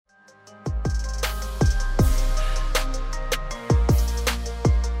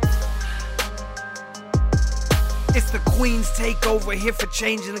Queens Takeover, here for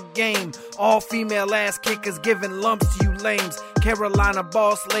changing the game. All female ass kickers giving lumps to you lames. Carolina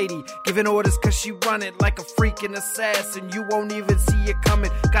boss lady, giving orders cause she run it like a freaking assassin. You won't even see it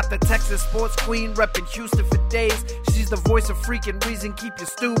coming. Got the Texas sports queen repping Houston for days. She's the voice of freaking reason, keep you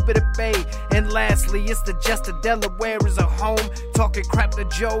stupid at bay. And lastly, it's the Jester Delaware is a home. Talking crap to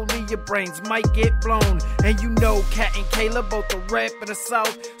Jolie, your brains might get blown. And you know Kat and Kayla both the rep in the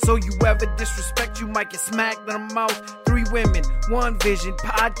South. So you ever disrespect, you might get smacked in the mouth. 3 women, 1 vision,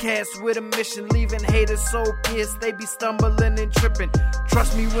 podcast with a mission. Leaving haters so pissed, they be stumbling and tripping.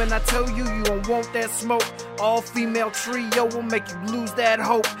 Trust me when I tell you, you don't want that smoke. All female trio will make you lose that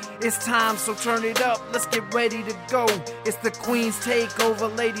hope. It's time, so turn it up, let's get ready to go. It's the Queen's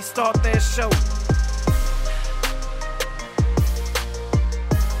Takeover, ladies start that show.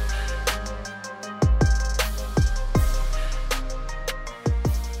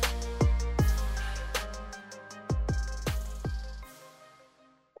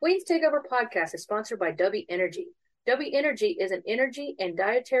 Queen's Takeover podcast is sponsored by W Energy. W Energy is an energy and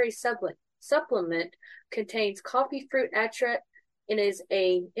dietary supplement, contains coffee fruit extract, and is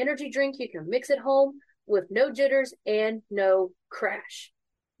a energy drink you can mix at home with no jitters and no crash.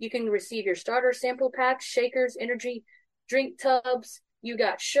 You can receive your starter sample packs, shakers, energy drink tubs. You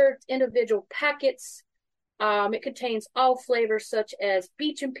got shirts, individual packets. It contains all flavors such as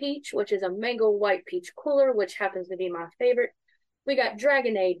Beach and Peach, which is a mango white peach cooler, which happens to be my favorite. We got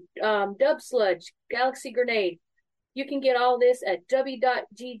Dragonade, Dub Sludge, Galaxy Grenade. You can get all this at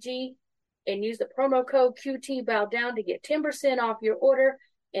w.gg and use the promo code QTBowDown to get 10% off your order.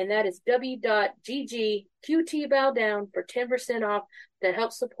 And that is w.gg QTBowDown for 10% off that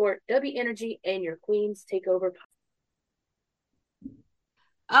helps support W Energy and your Queen's Takeover.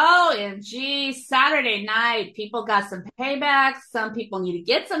 OMG, Saturday night, people got some payback. Some people need to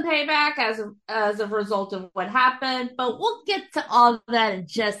get some payback as a result of what happened, but we'll get to all that in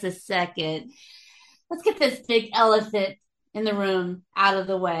just a second. Let's get this big elephant in the room out of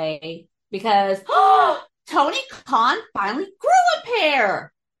the way because Tony Khan finally grew a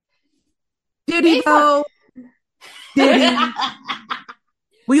pair. Did he though? Did he?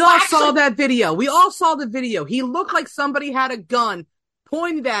 We all saw that video. We all saw the video. He looked like somebody had a gun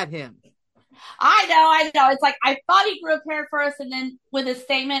pointed at him. I know. It's like I thought he grew a pair first, and then with his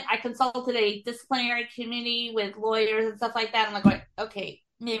statement, I consulted a disciplinary committee with lawyers and stuff like that. I'm like, okay,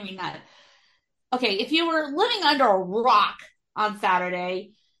 maybe not. Okay, if you were living under a rock on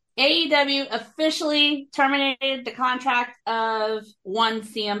Saturday, AEW officially terminated the contract of one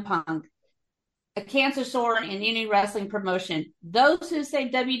CM Punk, a cancer sore in any wrestling promotion. Those who say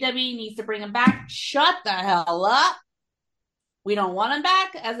WWE needs to bring him back, shut the hell up. We don't want him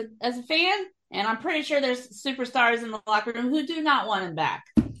back as a fan, and I'm pretty sure there's superstars in the locker room who do not want him back.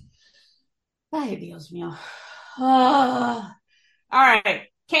 Ay, Dios mío. All right,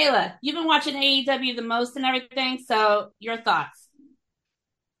 Kayla, you've been watching AEW the most and everything, so your thoughts.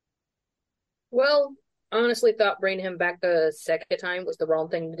 Well, I honestly thought bringing him back a second time was the wrong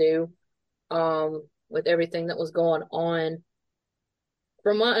thing to do with everything that was going on.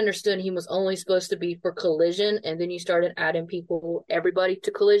 From what I understood, he was only supposed to be for Collision, and then you started adding everybody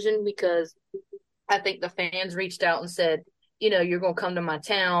to Collision because I think the fans reached out and said, you're going to come to my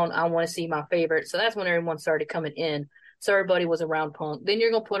town. I want to see my favorite. So that's when everyone started coming in. So everybody was around Punk. Then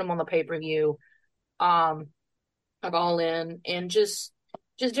you're going to put him on the pay-per-view, of All In, and just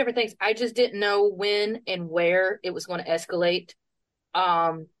different things. I just didn't know when and where it was going to escalate.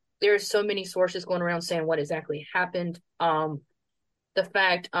 There's so many sources going around saying what exactly happened. The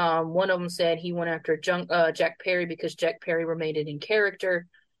fact, one of them said he went after Jack Perry because Jack Perry remained in character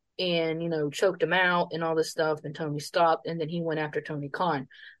and, choked him out and all this stuff, and Tony stopped, and then he went after Tony Khan.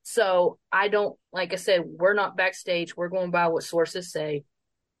 So like I said, we're not backstage. We're going by what sources say.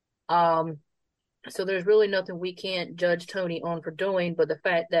 So there's really nothing we can't judge Tony on for doing, but the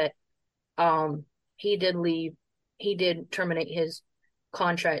fact that he did leave, he did terminate his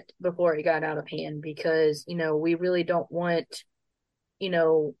contract before it got out of hand because, we really don't want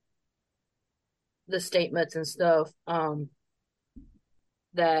the statements and stuff,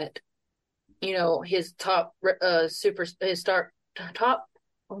 that, his top, top,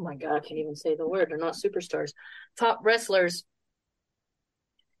 oh my God, I can't even say the word. They're not superstars. Top wrestlers,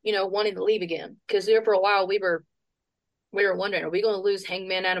 wanting to leave again. Cause there for a while we were wondering, are we going to lose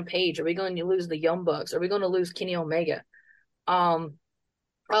Hangman Adam Page? Are we going to lose the Young Bucks? Are we going to lose Kenny Omega?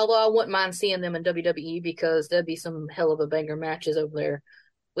 Although I wouldn't mind seeing them in WWE because there'd be some hell of a banger matches over there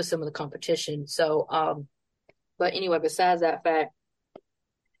with some of the competition. So, but anyway, besides that fact,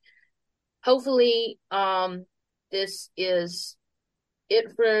 hopefully, this is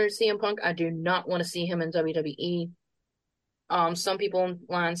it for CM Punk. I do not want to see him in WWE. Some people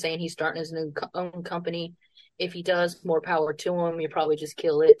online saying he's starting his own company. If he does, more power to him. You probably just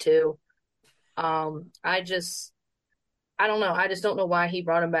kill it too. I don't know. I just don't know why he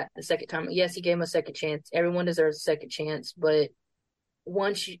brought him back the second time. Yes, he gave him a second chance. Everyone deserves a second chance, but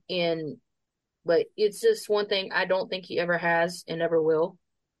once you in, but it's just one thing I don't think he ever has and never will.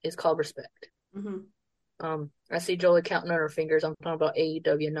 It's called respect. Mm-hmm. I see Jolie counting on her fingers. I'm talking about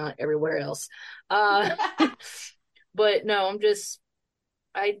AEW, not everywhere else. But no,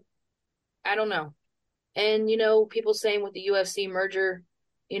 I don't know. And people saying with the UFC merger,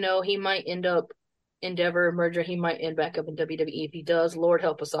 he might end up Endeavor merger. He might end back up in WWE. If he does, Lord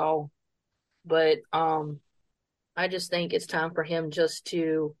help us all. But I just think it's time for him just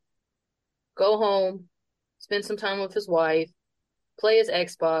to go home, spend some time with his wife, play his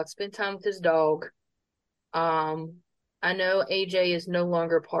Xbox, spend time with his dog. I know AJ is no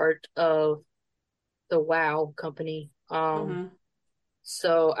longer part of the WoW company.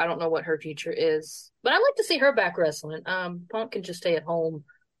 So I don't know what her future is. But I'd like to see her back wrestling. Punk can just stay at home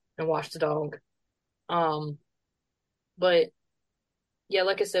and watch the dog. But yeah,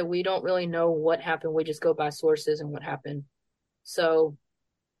 like I said, we don't really know what happened. We just go by sources and what happened. So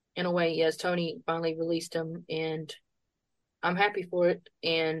in a way, yes, Tony finally released him, and I'm happy for it.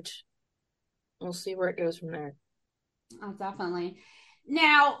 And we'll see where it goes from there. Oh, definitely.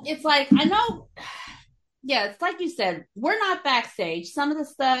 Now, it's like, I know, yeah, it's like you said, we're not backstage. Some of the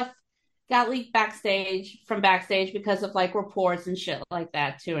stuff got leaked from backstage because of like reports and shit like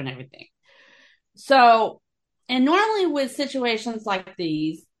that too and everything. So, and normally with situations like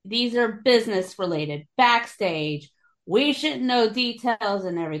these are business related, backstage. We shouldn't know details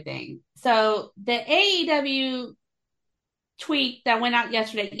and everything. So the AEW tweet that went out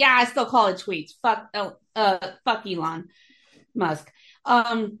yesterday, yeah, I still call it tweets. Fuck Elon Musk.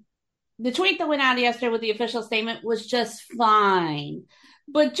 The tweet that went out yesterday with the official statement was just fine.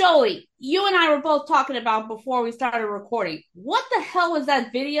 But Joey, you and I were both talking about before we started recording. What the hell was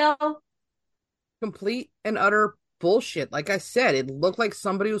that video? Complete and utter bullshit. Like I said, it looked like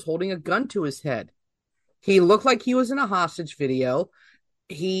somebody was holding a gun to his head. He looked like he was in a hostage video.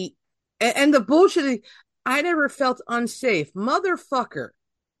 And the bullshit, I never felt unsafe. Motherfucker.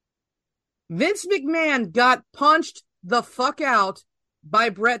 Vince McMahon got punched the fuck out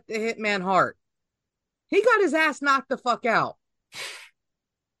by Bret the Hitman Hart. He got his ass knocked the fuck out.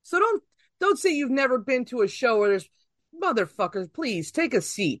 So don't say you've never been to a show where there's motherfuckers. Please take a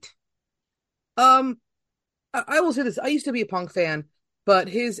seat. I will say this. I used to be a Punk fan, but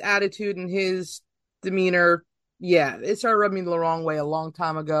his attitude and his demeanor, yeah, it started rubbing me the wrong way a long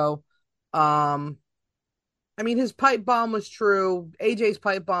time ago. I mean, his pipe bomb was true. AJ's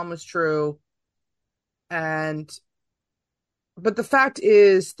pipe bomb was true. But the fact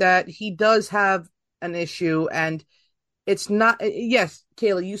is that he does have an issue, and it's not. Yes,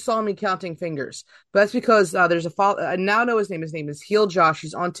 Kayla, you saw me counting fingers, but that's because there's a follow. I now know his name. His name is Heel Josh.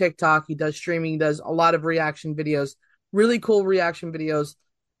 He's on TikTok. He does streaming. He does a lot of reaction videos. Really cool reaction videos,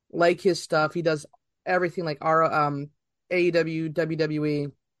 like his stuff. He does everything like our AEW,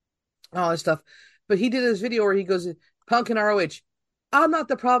 WWE, all this stuff. But he did this video where he goes, Punk and ROH. I'm not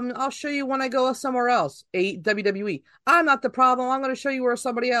the problem. I'll show you when I go somewhere else. WWE. I'm not the problem. I'm going to show you where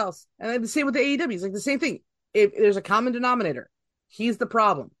somebody else. And then the same with the AEW. It's like the same thing. If there's a common denominator, he's the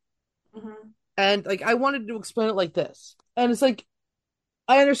problem. Mm-hmm. And like, I wanted to explain it like this. And it's like,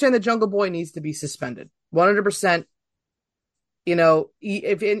 I understand that Jungle Boy needs to be suspended. 100%.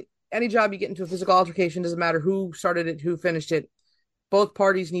 If in any job you get into a physical altercation, doesn't matter who started it, who finished it. Both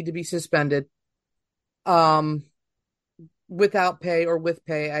parties need to be suspended. Without pay or with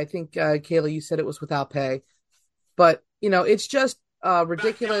pay. I think, Kayla, you said it was without pay. But, it's just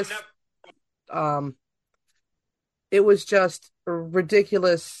ridiculous. It was just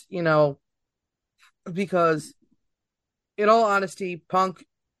ridiculous, because in all honesty, Punk,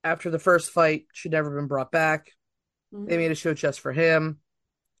 after the first fight, should never have been brought back. Mm-hmm. They made a show just for him.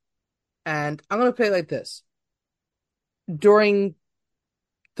 And I'm going to play it like this. During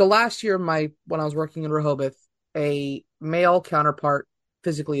the last year when I was working in Rehoboth, a male counterpart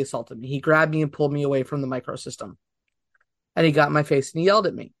physically assaulted me. He grabbed me and pulled me away from the microsystem. And he got in my face and he yelled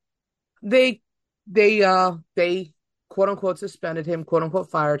at me. They quote unquote suspended him, quote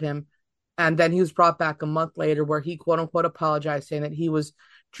unquote fired him. And then he was brought back a month later where he quote unquote apologized, saying that he was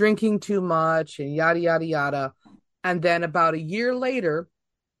drinking too much and yada, yada, yada. And then about a year later,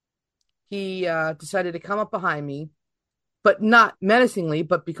 he decided to come up behind me, but not menacingly,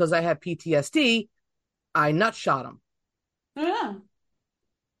 but because I had PTSD, I nut shot him. Yeah.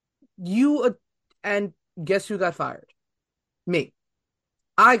 And guess who got fired? Me.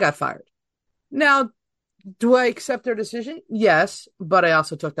 I got fired. Now, Do I accept their decision? Yes, but I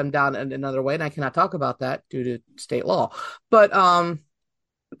also took them down in another way, and I cannot talk about that due to state law. But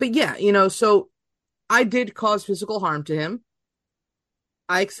yeah, so I did cause physical harm to him.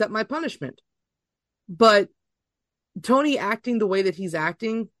 I accept my punishment. But Tony acting the way that he's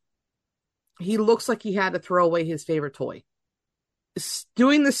acting, he looks like he had to throw away his favorite toy.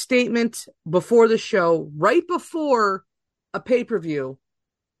 Doing the statement before the show, right before a pay-per-view,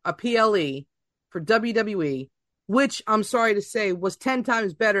 a PLE for WWE, which I'm sorry to say was 10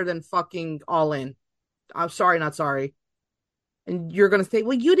 times better than fucking All In. I'm sorry, not sorry. And you're going to say,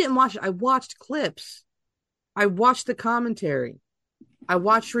 well, you didn't watch it. I watched clips. I watched the commentary. I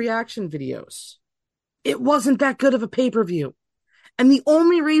watched reaction videos. It wasn't that good of a pay-per-view. And the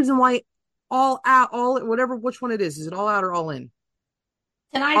only reason why All Out, whatever, which one it is it All Out or All In?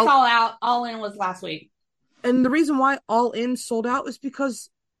 Tonight's All Out. All In was last week. And the reason why All In sold out is because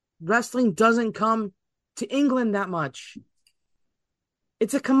wrestling doesn't come to England that much.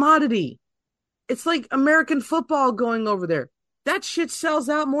 It's a commodity. It's like American football going over there. That shit sells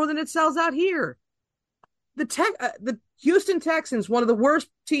out more than it sells out here. The Houston Texans, one of the worst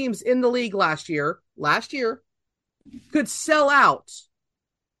teams in the league last year, could sell out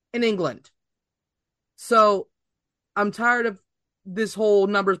in England. So I'm tired of this whole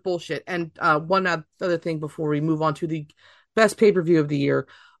numbers bullshit. And one other thing before we move on to the best pay-per-view of the year.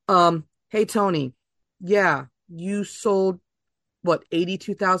 Hey, Tony. Yeah, you sold,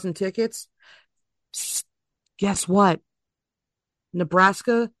 82,000 tickets? Guess what?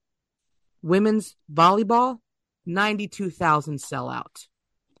 Nebraska women's volleyball, 92,000 sellout.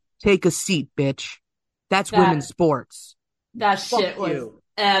 Take a seat, bitch. That's women's sports. That shit was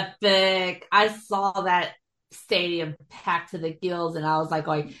epic. I saw that stadium packed to the gills, and I was like,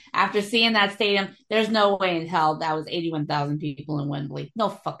 after seeing that stadium, there's no way in hell that was 81,000 people in Wembley. No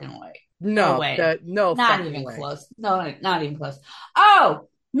fucking way. No way. Not even close. No, not even close. Oh,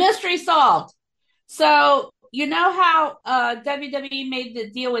 mystery solved. So you know how WWE made the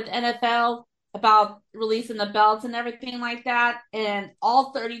deal with NFL about releasing the belts and everything like that, and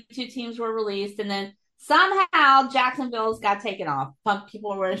all 32 teams were released, and then somehow Jacksonville's got taken off.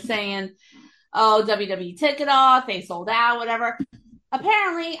 People were saying, oh, WWE took it off, they sold out, whatever.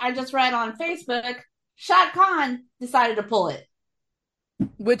 Apparently, I just read on Facebook, Shad Khan decided to pull it.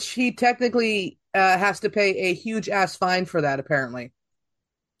 Which he technically has to pay a huge ass fine for that, apparently.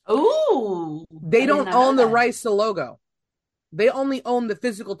 Ooh. They don't own the rights to the logo. They only own the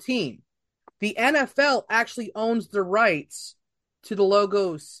physical team. The NFL actually owns the rights to the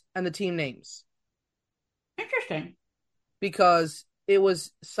logos and the team names. Interesting. Because it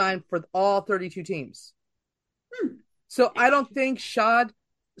was signed for all 32 teams. So I don't think Shad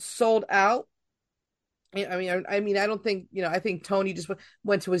sold out. I mean, I don't think, I think Tony just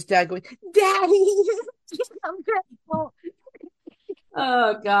went to his dad going, Daddy, I'm grateful.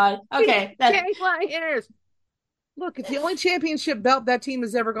 Oh, God. Okay. Take my ears. Look, it's the only championship belt that team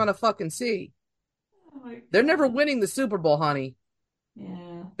is ever going to fucking see. Oh, they're never winning the Super Bowl, honey.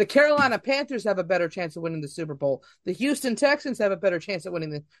 Yeah. The Carolina Panthers have a better chance of winning the Super Bowl. The Houston Texans have a better chance of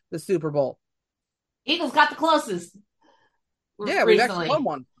winning the Super Bowl. Eagles got the closest. Yeah, we've actually won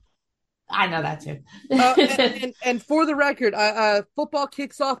one. I know that too. and for the record, football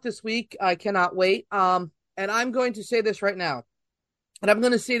kicks off this week. I cannot wait. And I'm going to say this right now. And I'm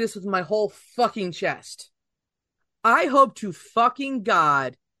going to say this with my whole fucking chest. I hope to fucking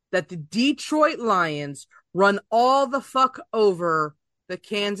God that the Detroit Lions run all the fuck over the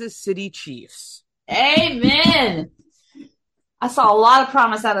Kansas City Chiefs. Amen. I saw a lot of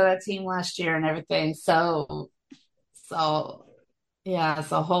promise out of that team last year and everything. So yeah,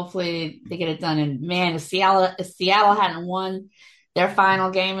 so hopefully they get it done. And man, if Seattle hadn't won their final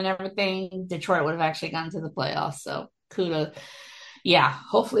game and everything, Detroit would have actually gotten to the playoffs. So kudos. Yeah,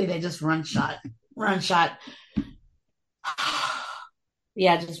 hopefully they just run shot.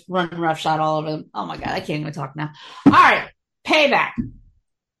 Yeah, just run roughshod all over them. Oh my God, I can't even talk now. All right, Payback.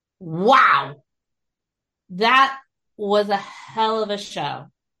 Wow. That was a hell of a show.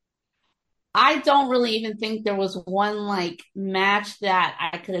 I don't really even think there was one match that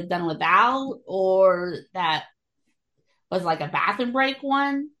I could have done without, or that was like a bathroom break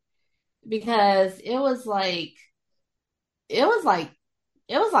one, because it was like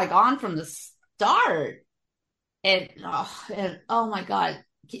on from the start. And oh my God.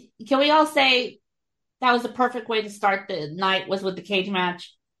 Can we all say that was the perfect way to start the night, was with the cage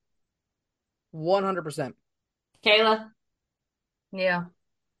match? 100%. Kayla? Yeah.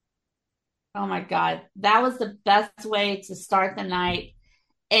 Oh my God. That was the best way to start the night.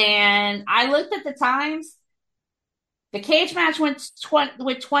 And I looked at the times. The cage match went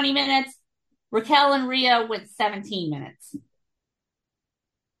with 20 minutes. Raquel and Rhea went 17 minutes.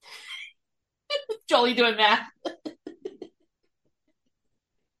 Jolie doing math.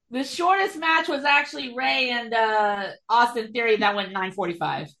 The shortest match was actually Ray and Austin Theory. That went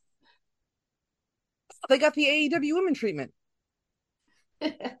 9:45. They got the AEW women treatment.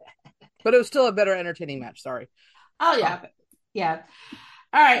 But it was still a better entertaining match. Sorry. Oh, yeah. Yeah.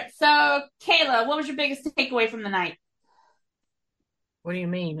 All right. So, Kayla, what was your biggest takeaway from the night? What do you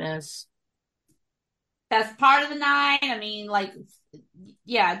mean? As Best part of the night? I mean, like,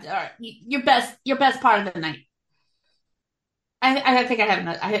 yeah, your best part of the night. I think I have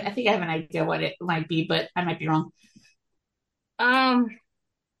an idea what it might be, but I might be wrong.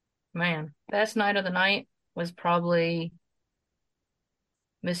 Man, best night of the night was probably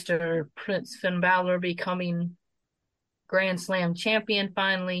Mr. Prince Finn Balor becoming Grand Slam champion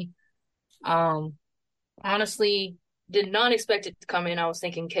finally. Honestly, did not expect it to come in. I was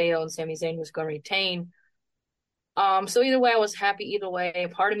thinking KO and Sami Zayn was going to retain. So either way, I was happy either way.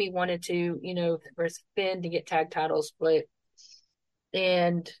 Part of me wanted to, versus Finn to get tag titles, but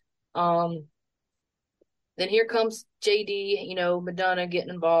then here comes JD, Madonna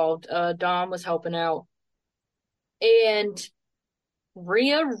getting involved. Dom was helping out. And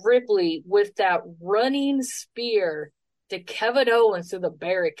Rhea Ripley with that running spear to Kevin Owens through the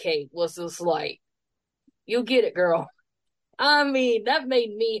barricade was just like, you get it, girl. I mean, that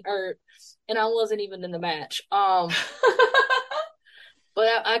made me hurt, and I wasn't even in the match. But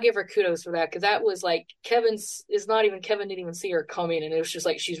I give her kudos for that, because that was like, Kevin didn't even see her coming, and it was just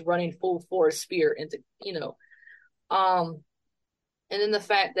like she's running full force spear into, and then the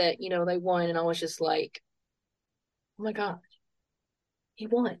fact that, they won, and I was just like, oh my God, he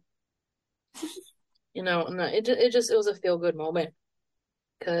won. And it was a feel good moment,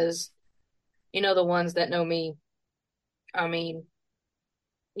 because, the ones that know me, I mean,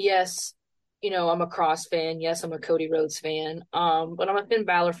 yes, I'm a Cross fan. Yes, I'm a Cody Rhodes fan. But I'm a Finn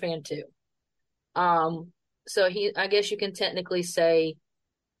Balor fan too. So I guess you can technically say,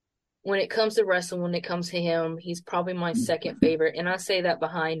 when it comes to wrestling, when it comes to him, he's probably my second favorite. And I say that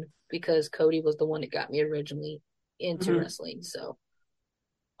behind, because Cody was the one that got me originally into wrestling. So,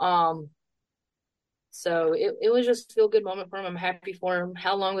 it was just a feel good moment for him. I'm happy for him.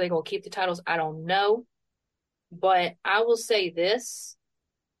 How long are they going to keep the titles? I don't know. But I will say this.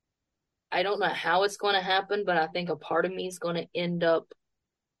 I don't know how it's going to happen, but I think a part of me is going to end up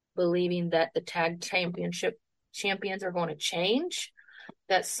believing that the tag championship champions are going to change.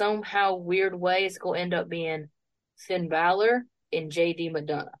 That somehow weird way it's going to end up being Finn Balor and JD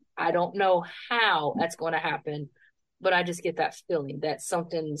Madonna. I don't know how that's going to happen, but I just get that feeling that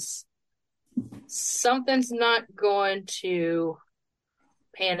something's not going to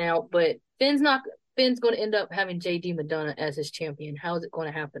pan out. But Finn's going to end up having JD Madonna as his champion. How is it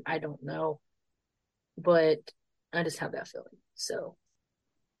going to happen? I don't know. But I just have that feeling. So.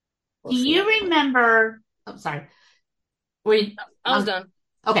 Do you remember? I'm sorry. I was done.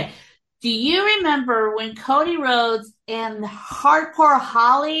 Okay. Do you remember when Cody Rhodes and Hardcore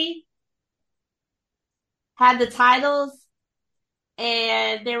Holly had the titles,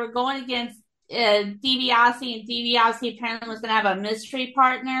 and they were going against DiBiase, and DiBiase apparently was going to have a mystery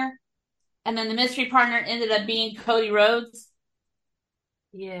partner? And then the mystery partner ended up being Cody Rhodes.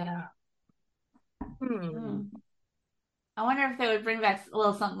 Yeah. I wonder if they would bring back a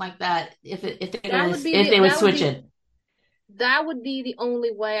little something like that if they would switch it. That would be the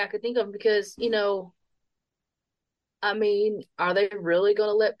only way I could think of, because, I mean, are they really going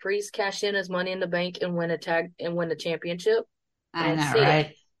to let Priest cash in his Money in the Bank and win the championship? I know,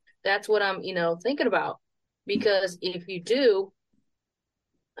 right? That's what I'm, thinking about. Because if you do,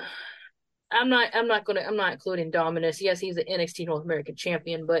 I'm not including Dominus. Yes, he's the NXT North American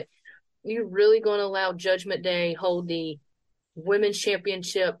champion, but you're really going to allow Judgment Day hold the Women's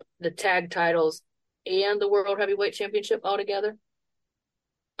Championship, the tag titles, and the World Heavyweight Championship all together?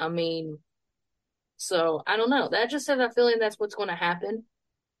 I mean, so I don't know. That just has a feeling that's what's going to happen.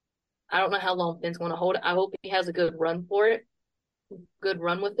 I don't know how long Finn's going to hold it. I hope he has a good run with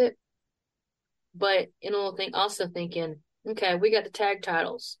it. But also thinking, okay, we got the tag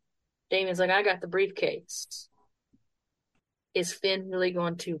titles. Damien's like, I got the briefcase. Is Finn really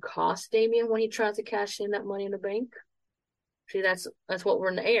going to cost Damien when he tries to cash in that Money in the Bank? See, that's what we're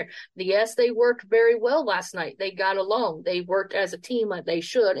in the air. Yes, they worked very well last night. They got along. They worked as a team like they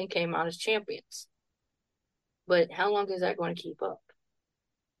should and came out as champions. But how long is that going to keep up?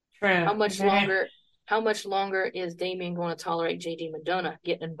 True. How much longer is Damien going to tolerate JD Madonna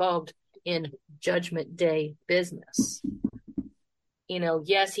getting involved in Judgment Day business?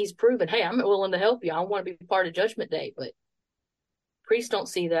 Yes, he's proven, hey, I'm willing to help you. I want to be part of Judgment Day, but Priest don't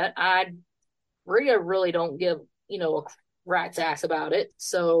see that. Rhea really don't give, a rat's ass about it.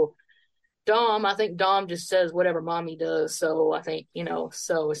 So I think Dom just says whatever mommy does. So I think,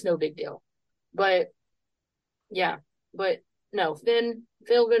 so it's no big deal. But yeah, but no, Finn,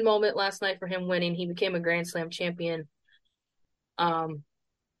 feel good moment last night for him winning. He became a Grand Slam champion. Um,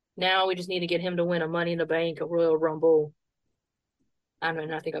 Now we just need to get him to win a Money in the Bank, a Royal Rumble. I don't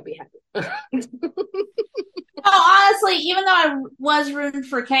know. I think I'll be happy. Oh, honestly, even though I was rooting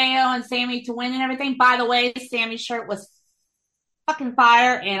for KO and Sammy to win and everything, by the way, Sammy's shirt was fucking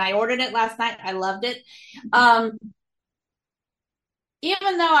fire, and I ordered it last night. I loved it.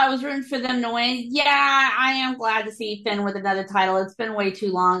 Even though I was rooting for them to win, yeah, I am glad to see Finn with another title. It's been way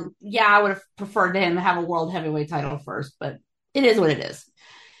too long. Yeah, I would have preferred him to have a world heavyweight title first, but it is what it is.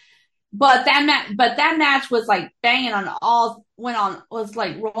 But that match was like banging on all was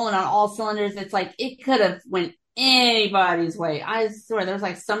like rolling on all cylinders. It's like it could have went anybody's way. I swear there's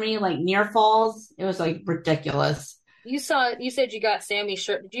like so many like near falls. It was like ridiculous. You said you got Sammy's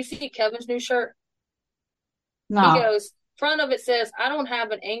shirt. Did you see Kevin's new shirt? No. He goes, front of it says, I don't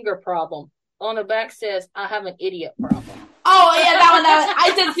have an anger problem. On the back says, I have an idiot problem. Oh yeah, that one.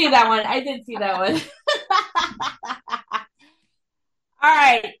 I did see that one. All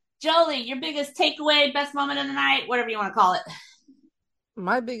right. Jolie, your biggest takeaway, best moment of the night, whatever you want to call it.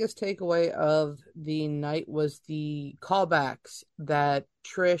 My biggest takeaway of the night was the callbacks that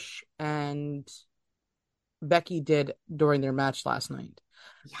Trish and Becky did during their match last night.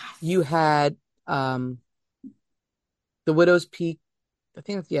 Yes. You had the Widow's Peak, I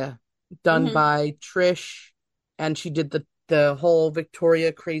think, done by Trish, and she did the whole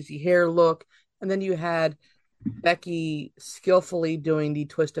Victoria crazy hair look, and then you had Becky skillfully doing the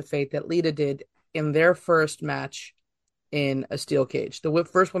twist of fate that Lita did in their first match in a steel cage, the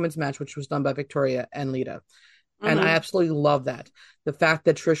first women's match, which was done by Victoria and Lita. And I absolutely love that. The fact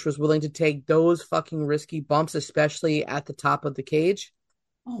that Trish was willing to take those fucking risky bumps, especially at the top of the cage.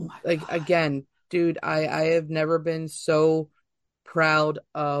 Oh my God. Again, dude, I have never been so proud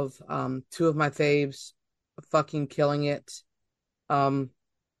of two of my faves fucking killing it.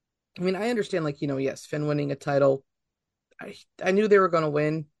 I mean, I understand, yes, Finn winning a title. I knew they were going to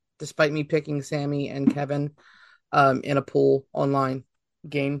win, despite me picking Sammy and Kevin in a pool online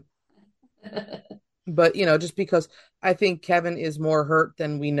game. But, just because I think Kevin is more hurt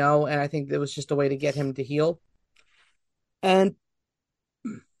than we know, and I think it was just a way to get him to heal. And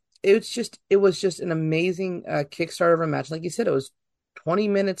it was just an amazing Kickstarter of a match. Like you said, it was 20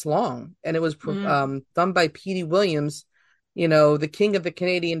 minutes long, and it was done by Petey Williams, the king of the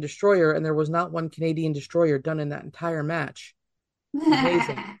Canadian Destroyer, and there was not one Canadian Destroyer done in that entire match.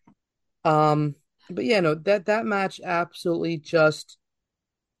 Amazing. But yeah, no, that match absolutely just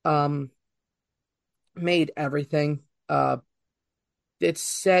made everything. It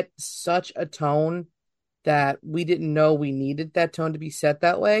set such a tone that we didn't know we needed that tone to be set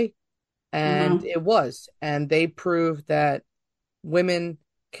that way, and it was. And they proved that women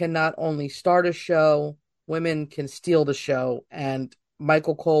can not only start a show, women can steal the show. And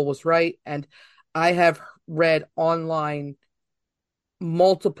Michael Cole was right. And I have read online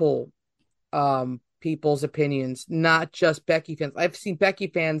multiple people's opinions, not just Becky fans. I've seen Becky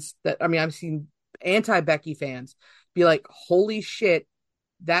fans I've seen anti-Becky fans be like, holy shit,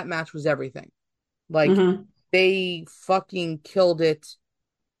 that match was everything. Like, they fucking killed it,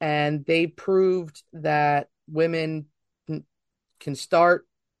 and they proved that women can start,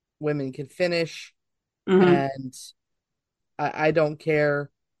 women can finish, and I don't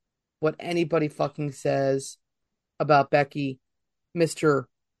care what anybody fucking says about Becky, Mr.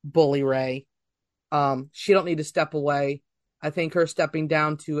 Bully Ray. She don't need to step away. I think her stepping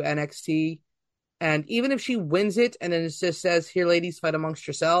down to NXT, and even if she wins it and then it just says, here, ladies, fight amongst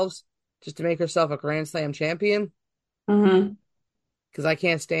yourselves, just to make herself a Grand Slam champion. Because I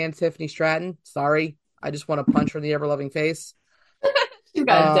can't stand Tiffany Stratton. Sorry. I just want to punch her in the ever-loving face. She's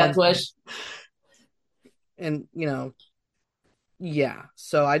got a death wish. And, yeah.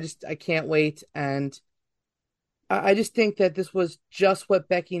 So I can't wait. And I just think that this was just what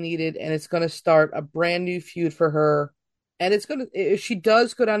Becky needed, and it's going to start a brand new feud for her. And if she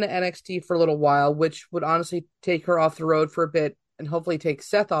does go down to NXT for a little while, which would honestly take her off the road for a bit and hopefully take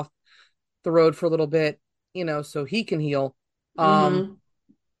Seth off the road for a little bit, so he can heal. I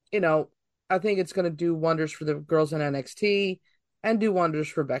think it's going to do wonders for the girls in NXT and do wonders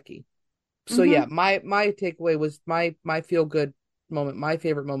for Becky. So yeah, my takeaway was my feel good moment. My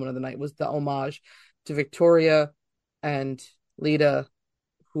favorite moment of the night was the homage to Victoria and Lita,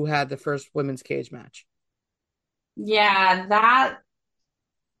 who had the first women's cage match. Yeah, that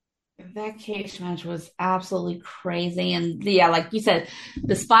That cage match was absolutely crazy. And yeah, like you said,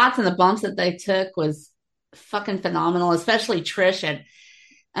 the spots and the bumps that they took was fucking phenomenal, especially Trish. And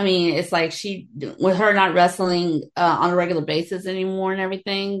I mean, it's like with her not wrestling on a regular basis anymore and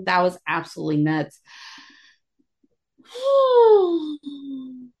everything, that was absolutely nuts.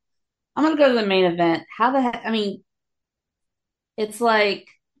 I'm going to go to the main event. How the heck? I mean, it's like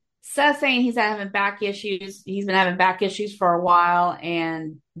Seth saying he's having back issues. He's been having back issues for a while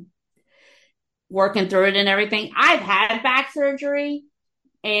and working through it and everything. I've had back surgery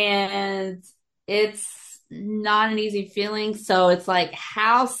and it's not an easy feeling. So it's like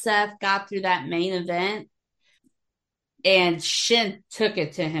how Seth got through that main event and Shin took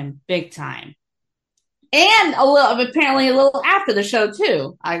it to him big time. And apparently a little after the show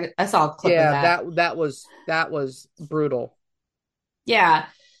too. I saw a clip of that. That was brutal. Yeah.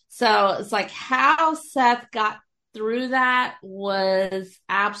 So it's like how Seth got through that was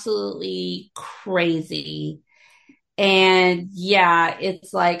absolutely crazy. And yeah,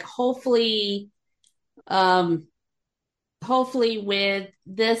 it's like hopefully with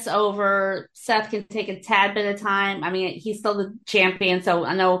this over, Seth can take a tad bit of time. I mean, he's still the champion, so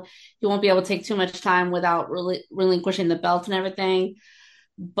I know he won't be able to take too much time without relinquishing the belt and everything.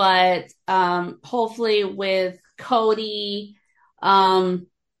 But hopefully with Cody,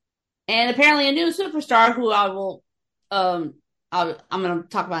 and apparently a new superstar who I'm going to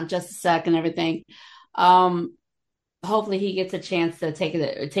talk about in just a sec and everything. Hopefully he gets a chance to take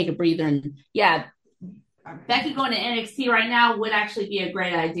a breather. And yeah, Becky going to NXT right now would actually be a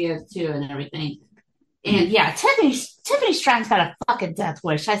great idea too, and everything. And yeah, Tiffany Stratton's got a fucking death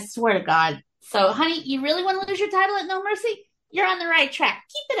wish. I swear to God. So, honey, you really want to lose your title at No Mercy? You're on the right track.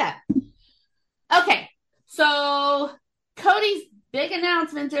 Keep it up. Okay, so Cody's big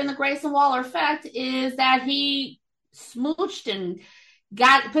announcement during the Grayson Waller Fest is that he smooched and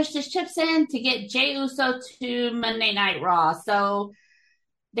pushed his chips in to get Jey Uso to Monday Night Raw. So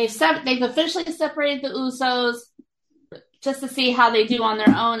they've officially separated the Usos just to see how they do on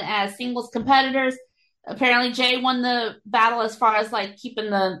their own as singles competitors. Apparently, Jey won the battle as far as like keeping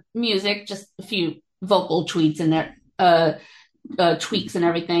the music, just a few vocal tweaks in there, tweaks and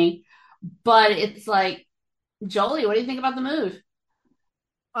everything. But it's like, Jolie, what do you think about the move?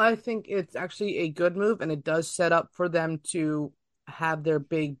 I think it's actually a good move, and it does set up for them to have their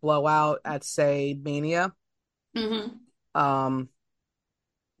big blowout at, say, Mania. Mm-hmm. I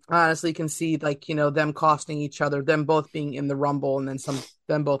honestly can see, like, them costing each other, them both being in the Rumble, and then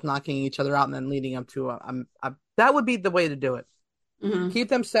them both knocking each other out, and then leading up to that would be the way to do it. Mm-hmm. Keep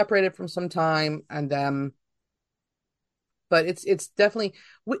them separated from some time, and then. But it's definitely.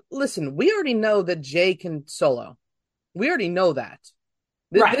 Listen, we already know that Jey can solo. We already know that.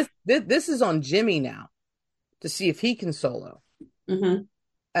 This is on Jimmy now to see if he can solo. Mm-hmm.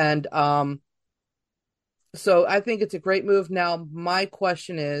 And so I think it's a great move. Now, my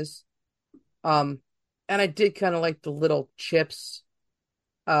question is, and I did kind of like the little chips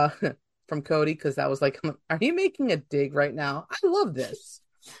from Cody, because that was like, are you making a dig right now? I love this.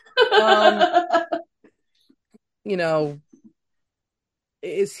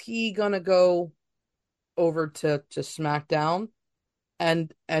 Is he gonna go over to SmackDown?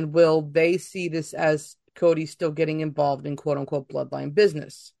 And will they see this as Cody still getting involved in quote unquote bloodline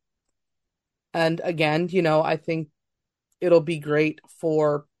business? And again, I think it'll be great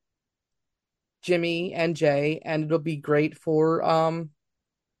for Jimmy and Jey, and it'll be great for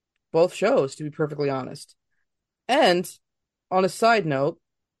both shows, to be perfectly honest. And on a side note,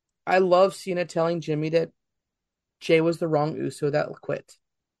 I love Cena telling Jimmy that Jey was the wrong Uso that quit.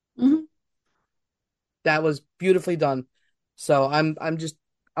 Mm-hmm. That was beautifully done. So I'm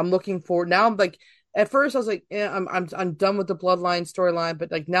looking forward now. I'm like, at first I was like, yeah, I'm done with the bloodline storyline,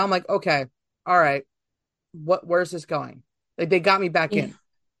 but like now I'm like, okay, all right, where's this going? Like they got me back in.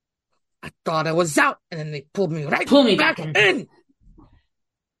 I thought I was out, and then they pulled me back in.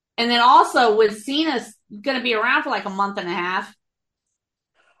 And then also with Cena's gonna be around for like a month and a half.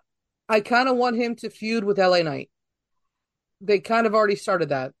 I kind of want him to feud with LA Knight. They kind of already started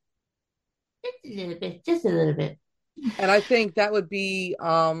that. Just a little bit. And I think that would be,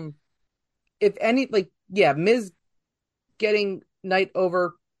 if any, like, yeah, Miz getting Knight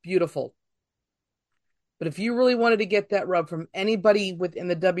over, beautiful. But if you really wanted to get that rub from anybody within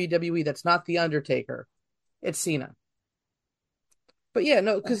the WWE that's not The Undertaker, it's Cena. But yeah,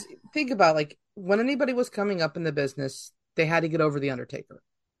 no, because think about, like, when anybody was coming up in the business, they had to get over The Undertaker.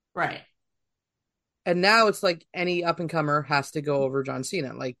 Right. And now it's like any up-and-comer has to go over John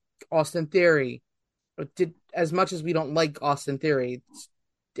Cena. Like, Austin Theory did, as much as we don't like Austin Theory,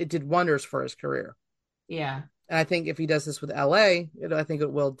 it did wonders for his career. Yeah. And I think if he does this with LA, I think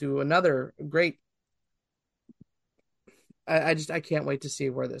it will do another great. I can't wait to see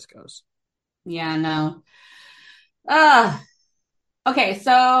where this goes. Yeah, no. Uh okay,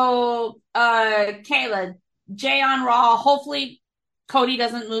 so Kayla, Jay on Raw. Hopefully Cody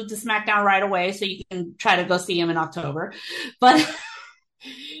doesn't move to SmackDown right away so you can try to go see him in October. But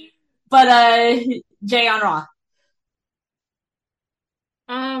but Jay on Raw.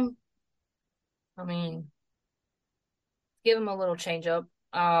 Um, I mean, give him a little change up.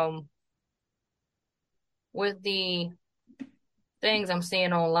 With the things I'm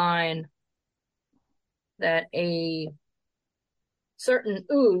seeing online that a certain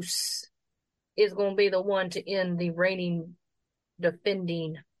Oos is going to be the one to end the reigning,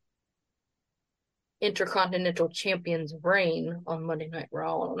 defending Intercontinental Champion's reign on Monday Night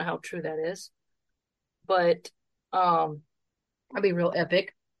Raw. I don't know how true that is, but that'd be real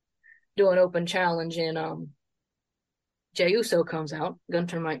epic. Do an open challenge and Jey Uso comes out.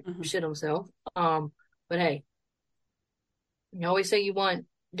 Gunter might shit himself. But hey, you always say you want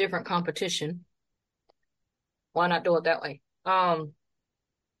different competition. Why not do it that way?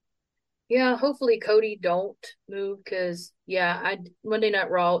 Yeah, hopefully Cody don't move because Monday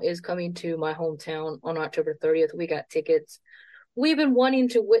Night Raw is coming to my hometown on October 30th. We got tickets. We've been wanting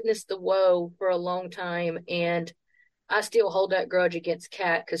to witness the woe for a long time, and I still hold that grudge against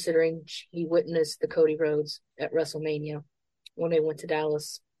Kat considering he witnessed the Cody Rhodes at WrestleMania when they went to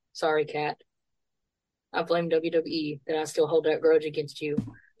Dallas. Sorry, Kat. I blame WWE that I still hold that grudge against you.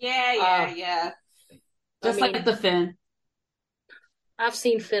 Yeah. Just like the Finn. I've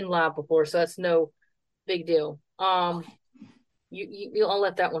seen Finn live before, so that's no big deal. You'll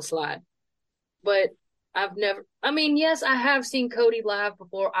let that one slide. But I've never. I mean, yes, I have seen Cody live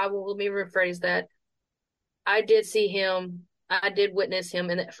before. Let me rephrase that. I did see him. I did witness him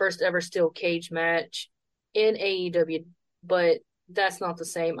in the first ever steel cage match in AEW, but that's not the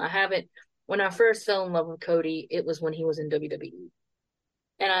same. I haven't. When I first fell in love with Cody, it was when he was in WWE,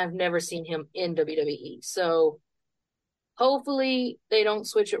 and I've never seen him in WWE. So hopefully they don't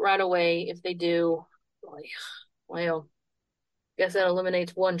switch it right away. If they do, well, guess that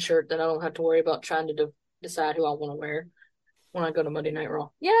eliminates one shirt that I don't have to worry about trying to decide who I want to wear when I go to Monday Night Raw.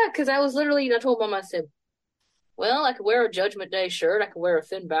 Yeah, because I told Mom, I said, well, I could wear a Judgment Day shirt. I could wear a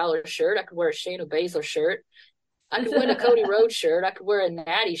Finn Balor shirt. I could wear a Shayna Baszler shirt. I could wear a Cody Rhodes shirt. I could wear a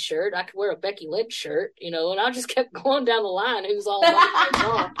Natty shirt. I could wear a Becky Lynch shirt, and I just kept going down the line who's all Monday Night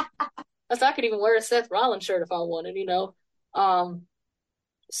Raw. I could even wear a Seth Rollins shirt if I wanted,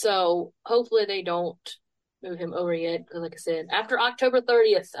 So hopefully they don't move him over yet. Because like I said, after October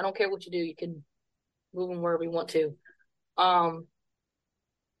 30th, I don't care what you do, you can move him wherever you want to.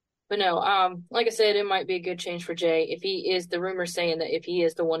 But no, like I said, it might be a good change for Jay. If he is, the rumor saying that if he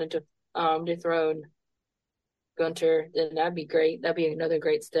is the one to dethrone Gunter, then that'd be great. That'd be another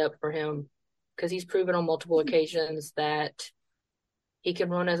great step for him. Because he's proven on multiple occasions that he can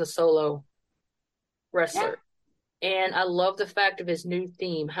run as a solo wrestler. Yeah. And I love the fact of his new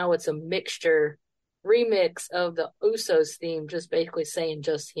theme, how it's a remix of the Usos theme, just basically saying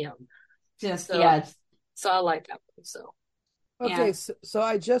just him. So I like that one. So okay, yeah. So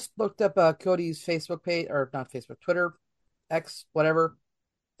I just looked up Cody's Facebook page, or not Facebook, Twitter, X, whatever,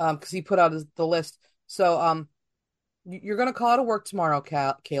 because he put out the list. So you're going to call out of work tomorrow,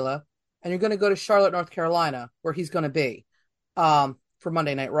 Kayla, and you're going to go to Charlotte, North Carolina, where he's going to be for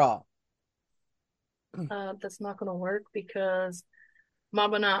Monday Night Raw. That's not going to work because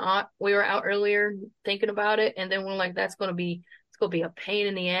Mom and we were out earlier thinking about it, and then we're like, it's going to be a pain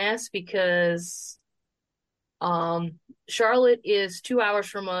in the ass because Charlotte is 2 hours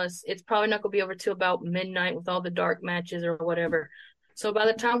from us. It's probably not going to be over till about midnight with all the dark matches or whatever. So by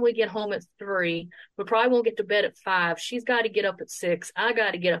the time we get home at 3, we probably won't get to bed at 5. She's got to get up at 6. I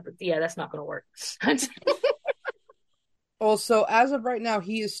got to get up that's not going to work. Also, as of right now,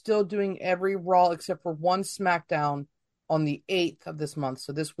 he is still doing every Raw except for one SmackDown on the 8th of this month.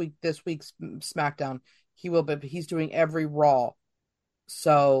 So this week's SmackDown, he's doing every Raw.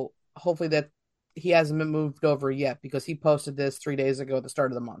 So hopefully that he hasn't been moved over yet because he posted this 3 days ago at the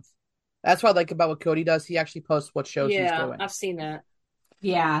start of the month. That's what I like about what Cody does. He actually posts what shows he's doing. Yeah, I've seen that.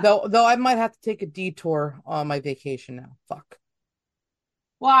 Yeah. Though I might have to take a detour on my vacation now. Fuck.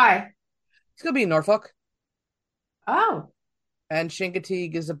 Why? It's going to be in Norfolk. Oh. And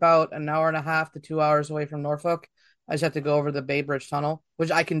Chincoteague is about an hour and a half to 2 hours away from Norfolk. I just have to go over the Bay Bridge Tunnel,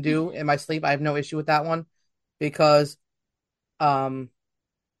 which I can do in my sleep. I have no issue with that one because, it's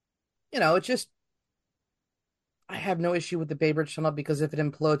just, I have no issue with the Bay Bridge Tunnel because if it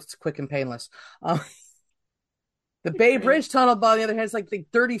implodes, it's quick and painless. The Bay Right. Bridge tunnel, by the other hand, is like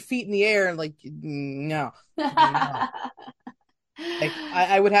 30 feet in the air, and like no, no. Like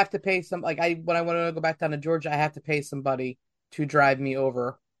I would have to pay some like I when I want to go back down to Georgia, I have to pay somebody to drive me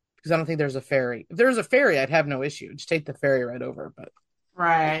over because I don't think there's a ferry. If there was a ferry, I'd have no issue. Just take the ferry right over, but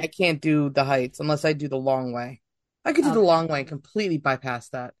I Right. can't do the heights unless I do the long way. I could do the Okay. long way and completely bypass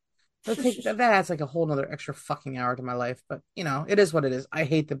that. That adds like a whole nother extra fucking hour to my life, but it is what it is. I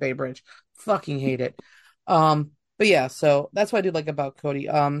hate the Bay Bridge. Fucking hate it. But yeah, so that's what I do like about Cody.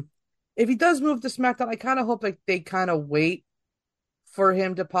 If he does move to SmackDown, I kind of hope like they kind of wait for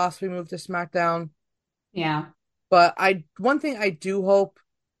him to possibly move to SmackDown. Yeah. But I one thing I do hope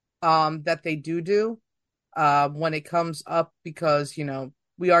that they do when it comes up because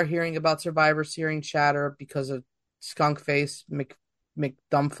we are hearing about Survivor Series chatter because of Skunk Face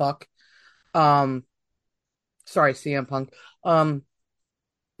McDumbfuck. Um, sorry, CM Punk. Oh,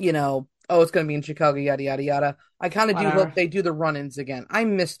 it's gonna be in Chicago, yada yada yada. I kind of do hope Whatever. they do the run-ins again. I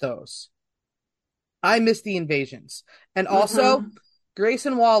miss those. I miss the invasions, and also Mm-hmm.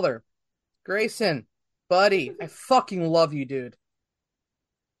 Grayson Waller. Grayson, buddy, I fucking love you, dude.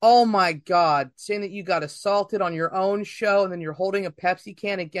 Oh my God, saying that you got assaulted on your own show and then you're holding a Pepsi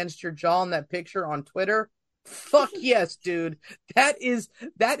can against your jaw in that picture on Twitter. Fuck yes, dude. That is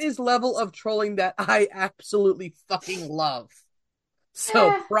level of trolling that I absolutely fucking love. So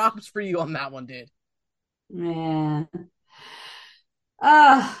Eh, props for you on that one, dude. man.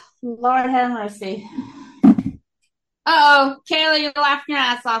 Oh, Lord have mercy. Uh-oh, Kayla, you're laughing your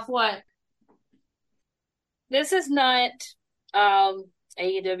ass off. What? This is not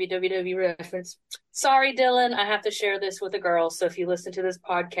AEW WWE reference. Sorry, Dylan. I have to share this with the girls. So if you listen to this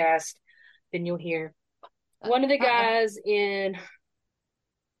podcast, then you'll hear. One of the Uh-oh. guys in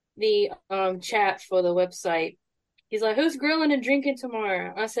the chat for the website, he's like, "Who's grilling and drinking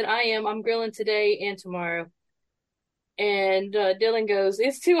tomorrow?" I said, "I am. I'm grilling today and tomorrow." And Dylan goes,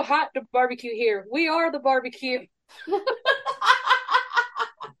 "It's too hot to barbecue here. We are the barbecue."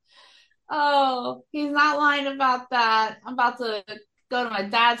 Oh, he's not lying about that. I'm about to go to my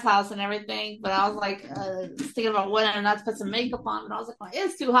dad's house and everything, but I was like, thinking about whether not to put some makeup on, but I was like, well,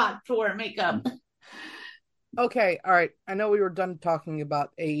 it's too hot to wear makeup. Okay, all right. I know we were done talking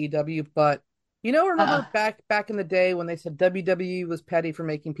about AEW, but Uh, remember back in the day when they said WWE was petty for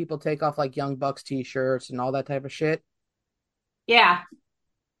making people take off like Young Bucks t-shirts and all that type of shit? yeah.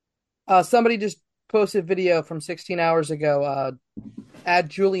 Somebody just posted a video from 16 hours ago. At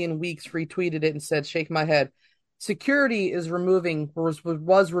Julian Weeks retweeted it and said, "Shake my head. Security is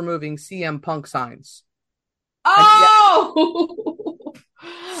was removing CM Punk signs." And yeah, Oh,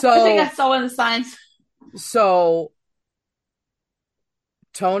 I think I so saw in the signs. so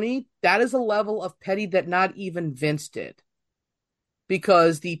Tony, that is a level of petty that not even Vince did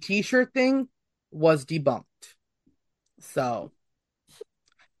because the T-shirt thing was debunked. So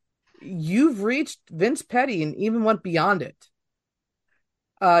you've reached Vince Petty and even went beyond it.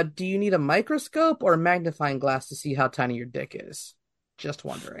 Do you need a microscope or a magnifying glass to see how tiny your dick is? Just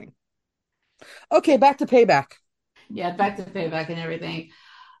wondering. Okay, back to Payback. Yeah, back to payback and everything.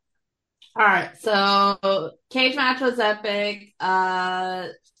 All right, so cage match was epic.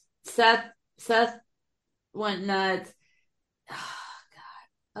 Seth Seth went nuts.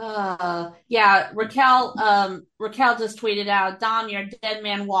 Yeah, Raquel just tweeted out, Dom, you're a dead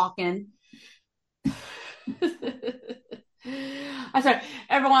man walking. I sorry,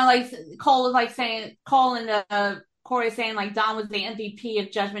 everyone like Cole was like saying Cole and Corey saying like Dom was the MVP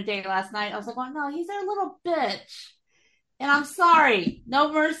of Judgment Day last night. I was like, oh no, he's a little bitch. And I'm sorry.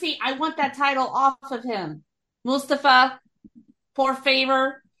 No mercy. I want that title off of him. Mustafa, poor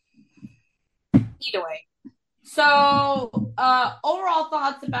favor. Either way. So overall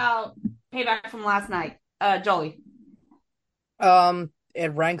thoughts about Payback from last night. Jolie.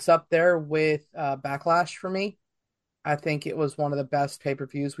 It ranks up there with Backlash for me. I think it was one of the best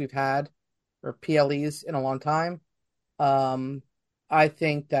pay-per-views we've had or PLEs in a long time. Um, I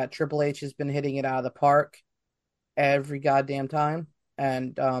think that Triple H has been hitting it out of the park every goddamn time.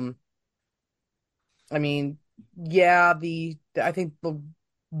 And I mean, yeah, the I think the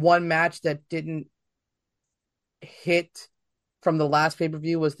one match that didn't hit from the last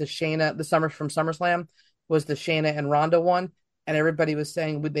pay-per-view was the Summer from SummerSlam was the Shayna and Ronda one, and everybody was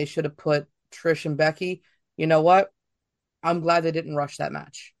saying they should have put Trish and Becky. You know what? I'm glad they didn't rush that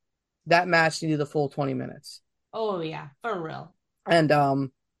match. That match needed the full 20 minutes. Oh yeah, for real. And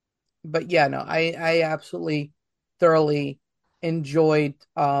but yeah, no, I absolutely thoroughly enjoyed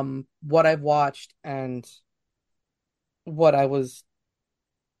what I've watched and what I was,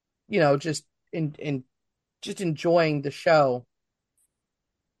 just in just enjoying the show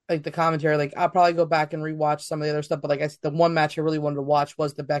like the commentary. Like I'll probably go back and rewatch some of the other stuff. But like the one match I really wanted to watch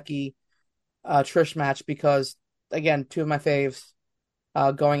was the Becky Trish match because again, two of my faves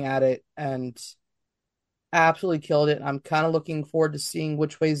going at it and absolutely killed it. I'm kind of looking forward to seeing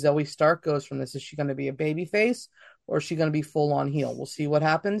which way Zoe Stark goes from this. Is she going to be a baby face or is she going to be full on heel? We'll see what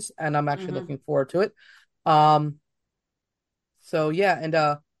happens, and I'm actually Mm-hmm. looking forward to it. Um, so yeah, and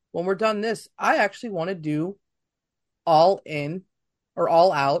when we're done this, I actually want to do all in or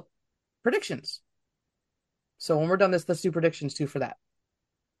all out predictions. So when we're done this, let's do predictions too for that.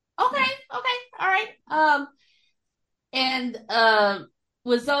 Okay, okay, all right. And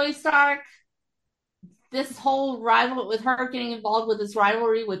with Zoe Stark, this whole rival with her getting involved with this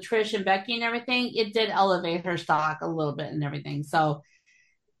rivalry with Trish and Becky and everything, it did elevate her stock a little bit and everything. So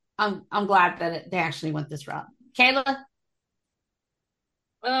I'm glad that they actually went this route. Kayla?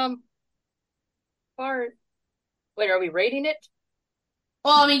 Um, part. Wait, are we rating it?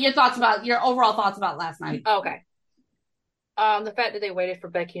 Well, I mean, your overall thoughts about last night. Okay. The fact that they waited for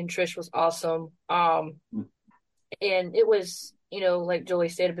Becky and Trish was awesome. And it was, like Julie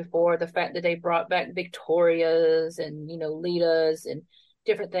stated before, the fact that they brought back Victorias and, Litas and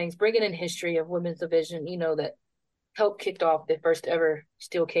different things, bringing in history of women's division, that helped kick off the first ever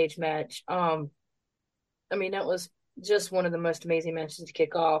steel cage match. I mean, that was just one of the most amazing matches to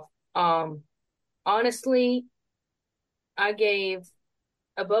kick off. Honestly, I gave,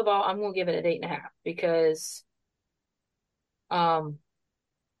 above all, I'm going to give it an 8.5 because,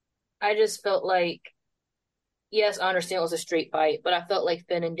 I just felt like, yes, I understand it was a street fight, but I felt like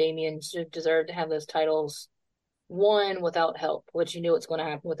Finn and Damien should deserve to have those titles won without help, which you knew what's going to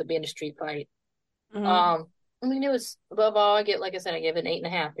happen with it being a street fight. Mm-hmm. I mean, it was above all, like I said, I gave it an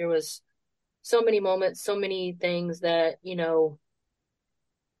 8.5. There was so many moments, so many things that,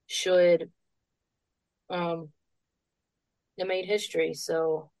 should, um, it made history.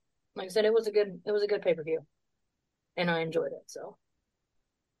 So, like I said, it was a good pay-per-view and I enjoyed it. So,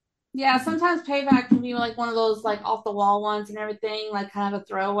 Yeah, sometimes Payback can be like one of those like off the wall ones and everything, like kind of a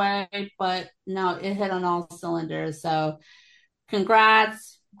throwaway, but no, it hit on all cylinders. So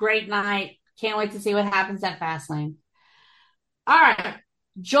congrats, great night. Can't wait to see what happens at Fastlane. All right,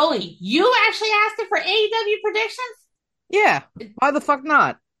 Jolie, you actually asked it for AEW predictions? Yeah, why the fuck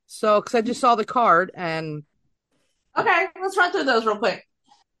not? So, because I just saw the card and Okay, let's run through those real quick.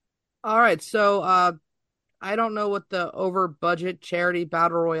 all right, so I don't know what the over budget charity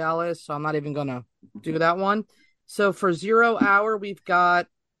battle royale is, so I'm not even gonna do that one. So for 0 hour, we've got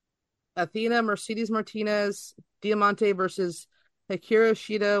Athena, Mercedes Martinez, Diamante versus Hikaru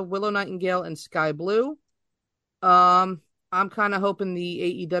Shida, Willow Nightingale, and Sky Blue. I'm kind of hoping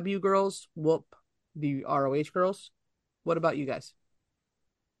the AEW girls whoop the ROH girls. What about you guys?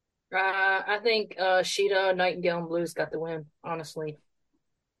 I think, Sheeta, Nightingale, and Blues got the win, honestly.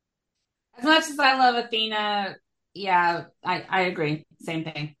 As much as I love Athena, yeah, I agree. Same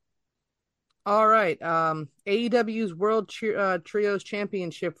thing. All right. AEW's Trios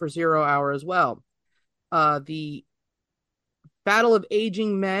Championship for 0 hour as well. The Battle of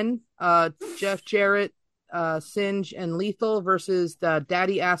Aging Men, Jeff Jarrett, Singe, and Lethal versus the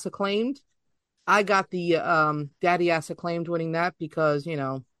Daddy Ass Acclaimed. I got the Daddy Ass Acclaimed winning that because,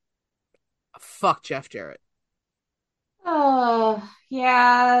 fuck Jeff Jarrett. Oh,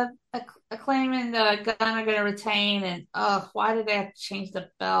 yeah. Acclaim and Gunn are going to retain. And, why did they have to change the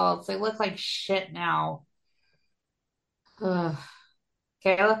belts? They look like shit now. Ugh.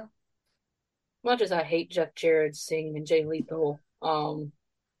 Kayla? Much as I hate Jeff Jarrett, Singh, and Jay Lethal,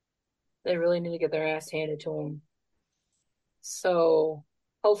 they really need to get their ass handed to them. So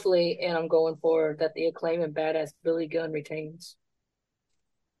hopefully, and I'm going for that the Acclaim and badass Billy Gunn retains.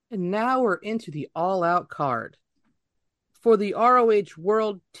 And now we're into the all out card. For the ROH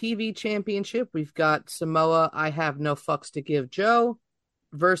World TV Championship, we've got Samoa, I Have No Fucks to Give Joe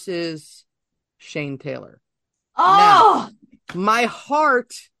versus Shane Taylor. Oh! Now, my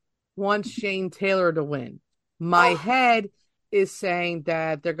heart wants Shane Taylor to win. My head is saying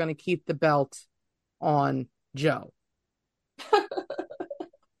that they're going to keep the belt on Joe.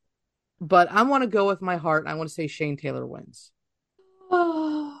 But I want to go with my heart. I want to say Shane Taylor wins.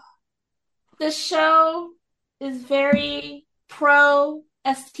 The show is very pro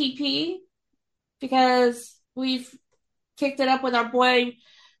STP because we've kicked it up with our boy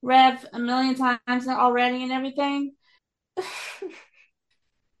Rev a million times already and everything.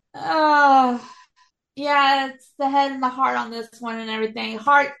 Yeah, it's the head and the heart on this one and everything.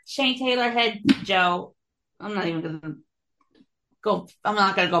 Heart, Shane Taylor, head, Joe. I'm not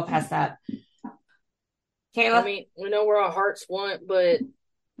gonna go past that. I Kayla? mean, we know where our hearts want, but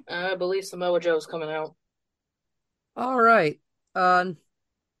I believe Samoa Joe's coming out. All right.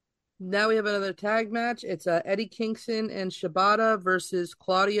 Now we have another tag match. It's Eddie Kingston and Shibata versus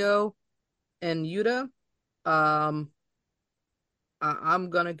Claudio and Yuta. Um, I'm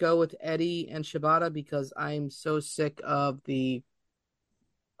gonna go with Eddie and Shibata because I'm so sick of the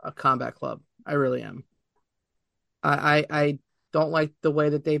Combat Club. I really am. I don't like the way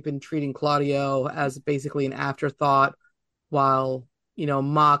that they've been treating Claudio as basically an afterthought, while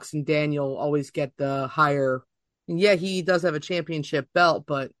Mox and Daniel always get the higher. And yeah, he does have a championship belt,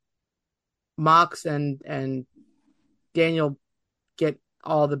 but Mox and Daniel get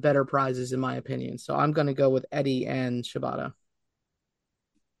all the better prizes in my opinion. So I'm going to go with Eddie and Shibata.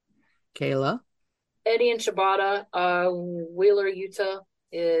 Kayla? Eddie and Shibata, Wheeler Yuta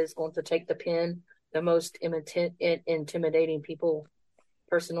is going to take the pin. The most intimidating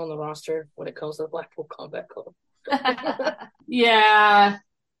person on the roster when it comes to the Blackpool Combat Club. Yeah.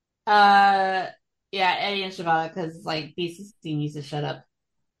 Yeah, Eddie and Shibata, because like BCC needs to shut up.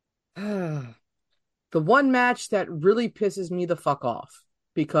 The one match that really pisses me the fuck off,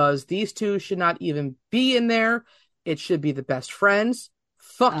 because these two should not even be in there. It should be the best friends.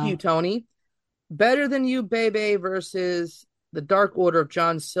 Fuck you, Tony. Better Than You, Bebe versus the Dark Order of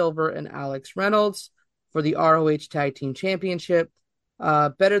John Silver and Alex Reynolds for the ROH Tag Team Championship.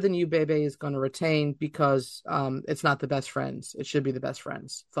 Better Than You, Bebe is going to retain because it's not the best friends. It should be the best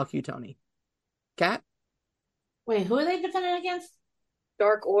friends. Fuck you, Tony. Kat? Wait, who are they defending against?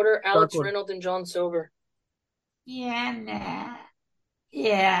 Dark Order, Alex Reynolds, and John Silver. Yeah, nah.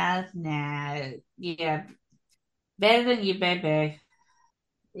 Yeah, nah. Yeah. Better Than You, Bebe.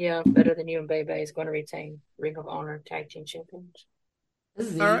 Yeah, Better Than You and Bebe is going to retain Ring of Honor Tag Team Champions.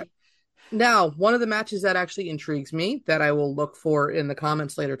 All right. Now, one of the matches that actually intrigues me that I will look for in the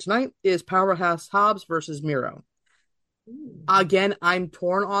comments later tonight is Powerhouse Hobbs versus Miro. Again, I'm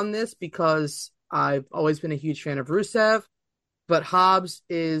torn on this because I've always been a huge fan of Rusev, but Hobbs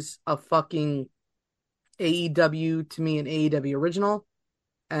is a fucking AEW, to me, an AEW original.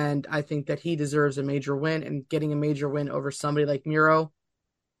 And I think that he deserves a major win, and getting a major win over somebody like Miro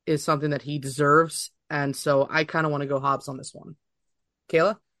is something that he deserves. And so I kind of want to go Hobbs on this one.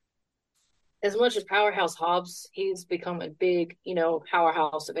 Kayla? As much as Powerhouse Hobbs, he's become a big,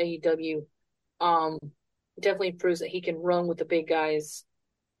 powerhouse of AEW. Definitely proves that he can run with the big guys.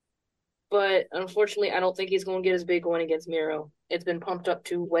 But unfortunately, I don't think he's going to get his big win against Miro. It's been pumped up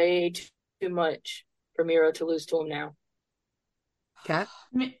to way too much for Miro to lose to him now. Kat?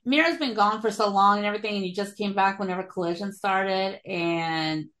 Miro's been gone for so long and everything, and he just came back whenever Collision started.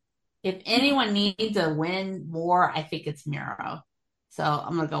 And if anyone needs to win more, I think it's Miro. So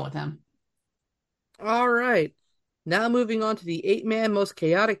I'm going to go with him. All right. Now moving on to the 8-man most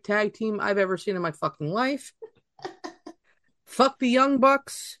chaotic tag team I've ever seen in my fucking life. Fuck the Young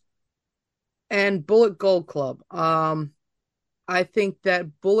Bucks and Bullet Gold Club. I think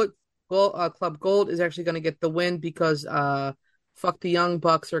that Bullet Club Gold is actually going to get the win because fuck the Young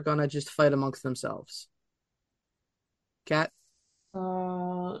Bucks are going to just fight amongst themselves. Kat?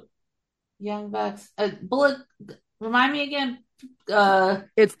 Young Bucks. Bullet, remind me again.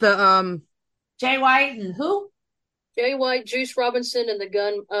 It's the Jay White and who? Jay White, Juice Robinson, and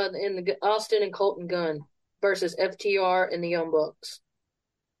the Austin and Colton Gunn versus FTR and the Young Bucks.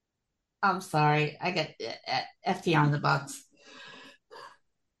 I'm sorry, I got FTR and the Bucks.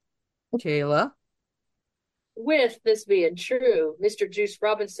 Kayla? With this being true, Mr. Juice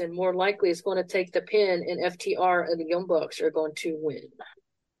Robinson more likely is going to take the pin, and FTR and the Young Bucks are going to win.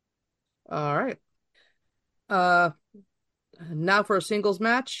 All right. Now for a singles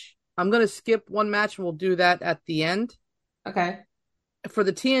match. I'm going to skip one match and we'll do that at the end. Okay. For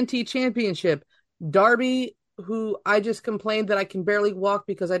the TNT Championship, Darby, who I just complained that I can barely walk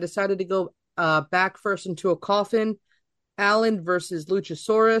because I decided to go back first into a coffin. Allen versus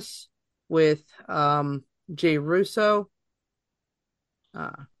Luchasaurus with Jay Russo.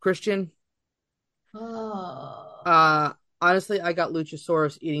 Christian. Oh. Honestly, I got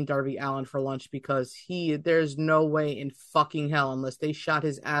Luchasaurus eating Darby Allin for lunch because there's no way in fucking hell, unless they shot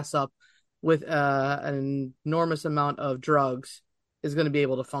his ass up with an enormous amount of drugs, is going to be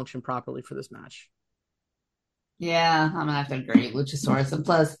able to function properly for this match. Yeah, I'm gonna have to agree, Luchasaurus, and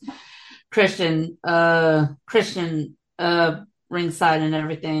plus Christian, ringside and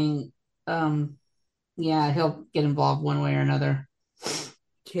everything. Yeah, he'll get involved one way or another.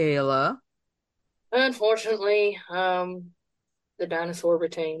 Kayla. Unfortunately, the dinosaur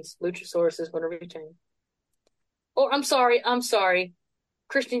retains. Luchasaurus is going to retain. Oh, I'm sorry.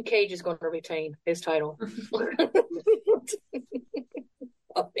 Christian Cage is going to retain his title. Lord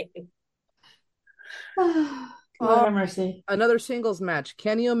have mercy. Another singles match.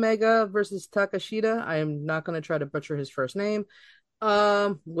 Kenny Omega versus Takashita. I am not going to try to butcher his first name.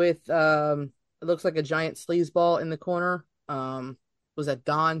 With it looks like a giant sleazeball in the corner. Was that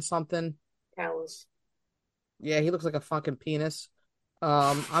Don something? Cows. Yeah, he looks like a fucking penis.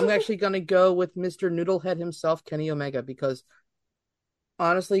 I'm actually gonna go with Mr. Noodlehead himself, Kenny Omega, because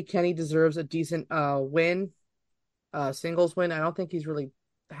honestly, Kenny deserves a decent win, singles win. I don't think he's really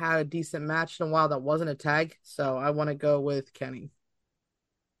had a decent match in a while that wasn't a tag, so I want to go with Kenny.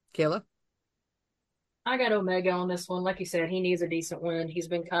 Kayla? I got Omega on this one. Like you said, he needs a decent win. He's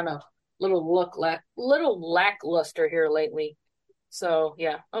been kind of little lackluster here lately. So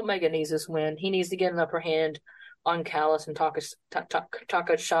yeah, Omega needs this win. He needs to get an upper hand on Callis and Takashita,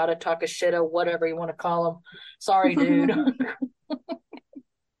 whatever you want to call him. Sorry, dude.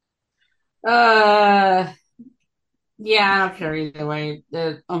 uh, yeah, I don't care either way.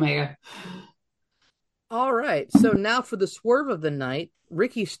 Omega. All right. So now for the swerve of the night,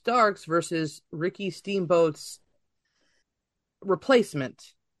 Ricky Starks versus Ricky Steamboat's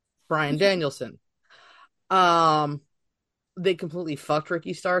replacement, Brian Danielson. Um, they completely fucked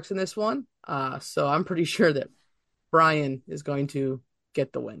Ricky Starks in this one. So I'm pretty sure that Brian is going to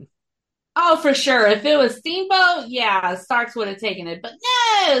get the win. Oh, for sure. If it was Steamboat, yeah, Starks would have taken it. But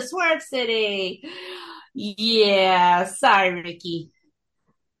no, Swerve City. Yeah, sorry, Ricky.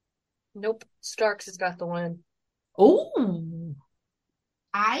 Nope. Starks has got the win. Oh,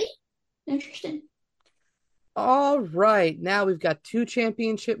 I interesting. All right. Now we've got two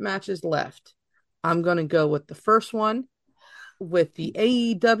championship matches left. I'm going to go with the first one with the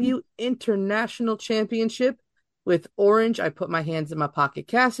AEW International Championship with Orange, I Put My Hands in My Pocket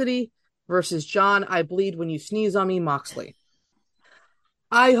Cassidy versus John, I Bleed When You Sneeze on Me Moxley.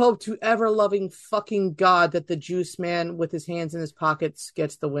 I hope to ever loving fucking God that the juice man with his hands in his pockets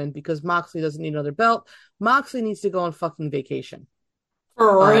gets the win because Moxley doesn't need another belt. Moxley needs to go on fucking vacation.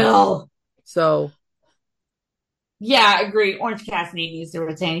 For real. So yeah, I agree. Orange Cassidy needs to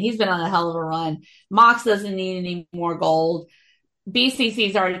retain. He's been on a hell of a run. Mox doesn't need any more gold. BCC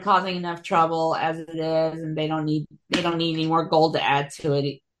is already causing enough trouble as it is, and they don't need any more gold to add to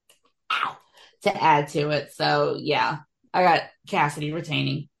it. Ow, to add to it. So yeah, I got Cassidy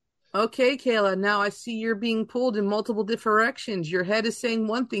retaining. okay, Kayla, now I see you're being pulled in multiple directions. Your head is saying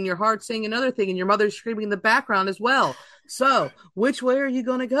one thing, your heart's saying another thing, and your mother's screaming in the background as well. So, which way are you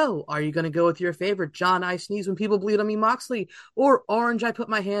going to go? Are you going to go with your favorite, John, I Sneeze When People Bleed on Me, Moxley, or Orange, I Put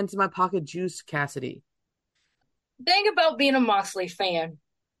My Hands in My Pocket, Juice, Cassidy? Thing about being a Moxley fan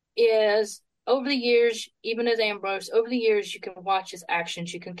is over the years, even as Ambrose, over the years you can watch his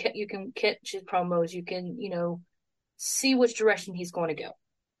actions, you can catch his promos, you can see which direction he's going to go.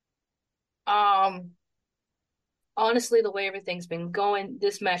 Honestly, the way everything's been going,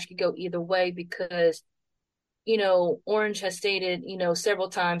 this match could go either way because, Orange has stated, several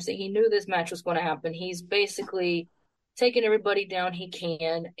times that he knew this match was going to happen. He's basically taking everybody down he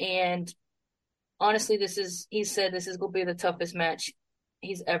can. And honestly, he said this is going to be the toughest match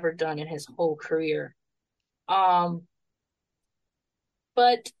he's ever done in his whole career. But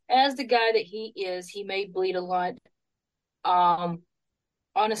as the guy that he is, he may bleed a lot.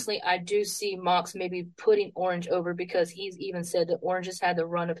 Honestly, I do see Mox maybe putting Orange over because he's even said that Orange has had the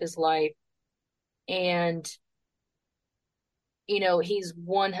run of his life. And, he's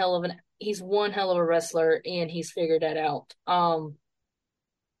one hell of a wrestler and he's figured that out.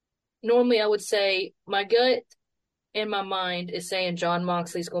 Normally I would say my gut and my mind is saying John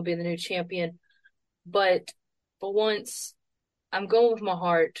Moxley's going to be the new champion. But for once, I'm going with my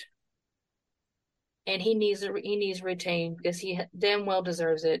heart. And he needs to retain because he damn well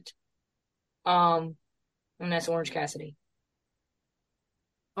deserves it. And that's Orange Cassidy.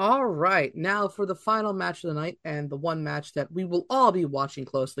 All right, now for the final match of the night and the one match that we will all be watching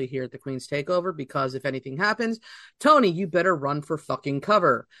closely here at the Queen's Takeover because if anything happens, Tony, you better run for fucking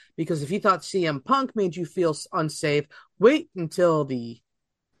cover because if you thought CM Punk made you feel unsafe, wait until the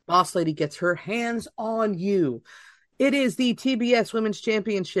boss lady gets her hands on you. It is the TBS Women's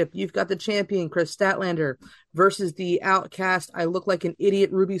Championship. You've got the champion, Chris Statlander, versus the outcast. I look like an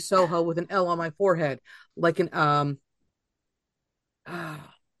idiot Ruby Soho with an L on my forehead. Like an,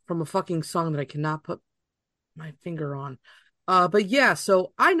 from a fucking song that I cannot put my finger on. But yeah,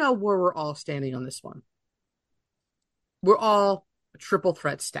 so I know where we're all standing on this one. We're all triple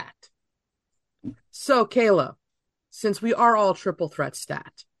threat stacked. So, Kayla, since we are all triple threat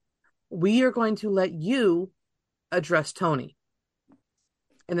stacked, we are going to let you address Tony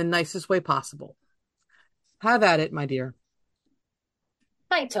in the nicest way possible. Have at it, my dear.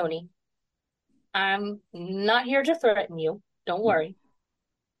 Hi, Tony. I'm not here to threaten you. Don't worry.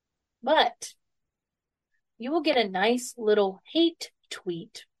 But you will get a nice little hate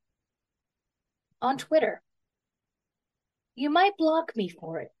tweet on Twitter. You might block me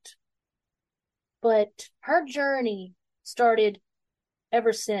for it, but her journey started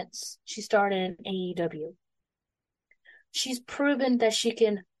ever since she started in AEW. She's proven that she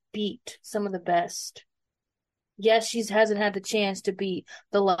can beat some of the best. Yes, she hasn't had the chance to beat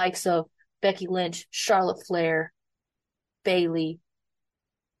the likes of Becky Lynch, Charlotte Flair, Bayley,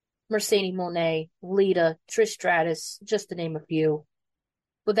 Mercedes Moné, Lita, Trish Stratus, just to name a few.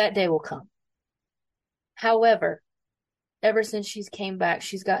 But that day will come. However, ever since she's came back,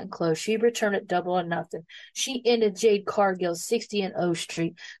 she's gotten close. She returned at Double or Nothing. She ended Jade Cargill's 60-0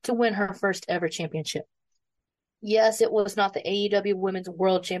 streak to win her first ever championship. Yes, it was not the AEW Women's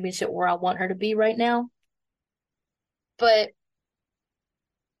World Championship where I want her to be right now. But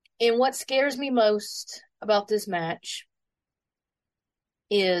and what scares me most about this match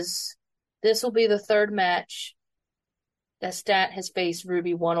is this will be the third match that Stat has faced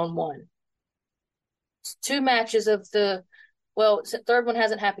Ruby one-on-one. It's 2 matches of the third one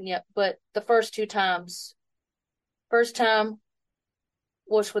hasn't happened yet, but the first 2 times. First time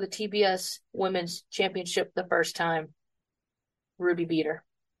was for the TBS Women's Championship the first time. Ruby beat her.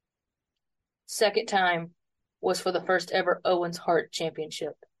 Second time was for the first ever Owens Hart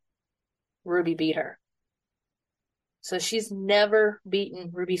Championship. Ruby beat her. So she's never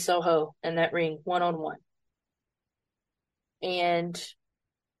beaten Ruby Soho in that ring one-on-one. And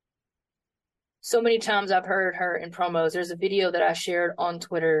so many times I've heard her in promos. There's a video that I shared on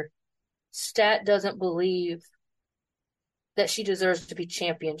Twitter. Stat doesn't believe that she deserves to be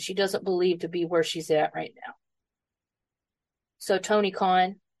champion. She doesn't believe to be where she's at right now. So Tony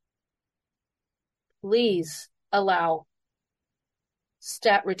Khan, please allow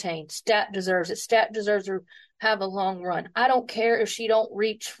Stat retain. Stat deserves it. Stat deserves to have a long run. I don't care if she don't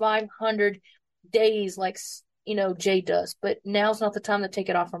reach 500 days like, Jay does, but now's not the time to take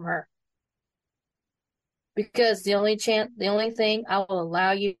it off from her. Because the only thing I will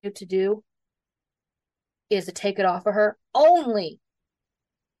allow you to do is to take it off of her, only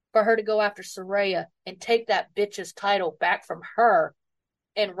for her to go after Saraya and take that bitch's title back from her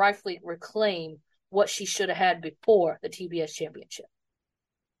and rightfully reclaim what she should have had before the TBS championship.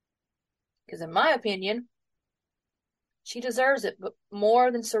 Because in my opinion, she deserves it, but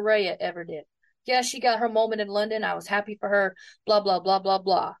more than Saraya ever did. Yeah, she got her moment in London. I was happy for her, blah, blah, blah, blah,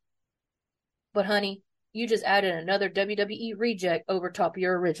 blah. But honey, you just added another WWE reject over top of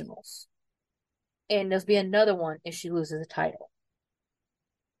your originals. And there'll be another one if she loses the title.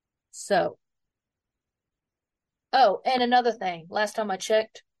 So. Oh, and another thing. Last time I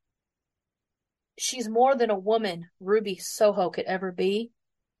checked, she's more than a woman Ruby Soho could ever be,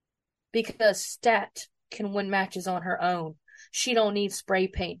 because Stat can win matches on her own. She don't need spray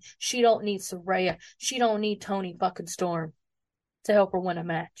paint. She don't need Saraya. She don't need Tony fucking Storm to help her win a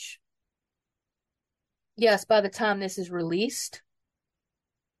match. Yes, by the time this is released,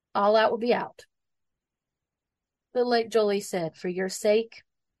 All Out will be out. But like Jolie said, for your sake,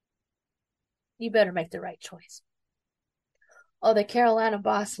 you better make the right choice. Oh, the Carolina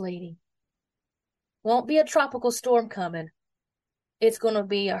boss lady. Won't be a tropical storm coming. It's going to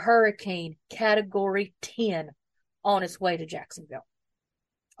be a hurricane category 10 on its way to Jacksonville.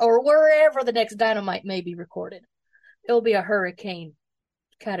 Or wherever the next Dynamite may be recorded. It'll be a hurricane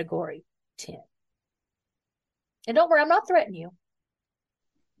category 10. And don't worry, I'm not threatening you.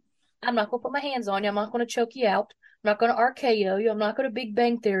 I'm not going to put my hands on you. I'm not going to choke you out. I'm not going to RKO you. I'm not going to Big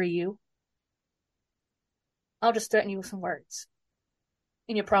Bang Theory you. I'll just threaten you with some words.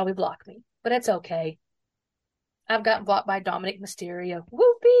 And you'll probably block me. But that's okay. I've gotten blocked by Dominic Mysterio.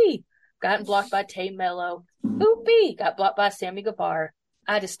 Whoopee! Gotten blocked by Tay Mello. Whoopee! Got blocked by Sammy Guevara.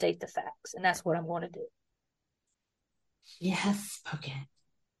 I just state the facts. And that's what I'm going to do. Yes, spoken.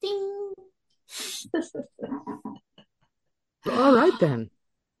 Ding! All right, then.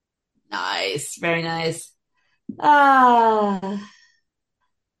 Nice. Very nice. And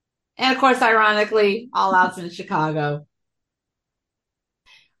of course, ironically, All Out's in Chicago.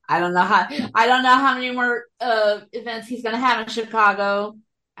 I don't know how many more events he's going to have in Chicago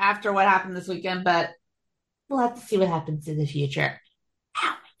after what happened this weekend, but we'll have to see what happens in the future.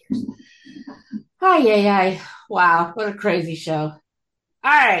 Ow, my ears. Ay. Wow, what a crazy show. All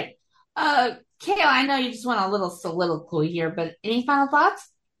right. Kayla, I know you just want a little soliloquy here, but any final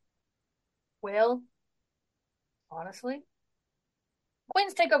thoughts? Well, honestly,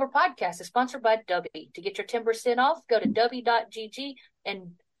 Queen's Takeover Podcast is sponsored by W. To get your 10% off, go to w.gg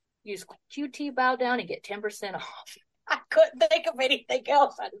and use QT Bow Down and get 10% off. I couldn't think of anything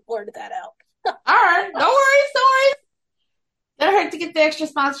else. I just blurted that out. All right. No worries. Doesn't hurt to get the extra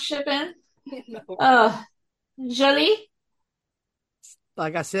sponsorship in. Jolie?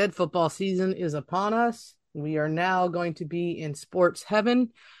 Like I said, football season is upon us. We are now going to be in sports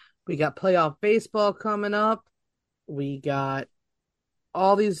heaven. We got playoff baseball coming up. We got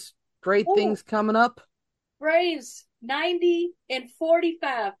all these great things coming up. Braves 90-45.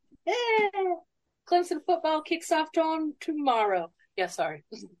 Clemson football kicks off on tomorrow. Yeah, sorry.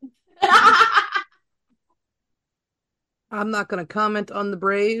 I'm not going to comment on the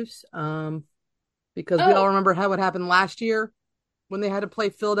Braves because we all remember how it happened last year when they had to play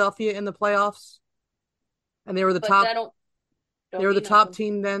Philadelphia in the playoffs, and they were the top. They were the top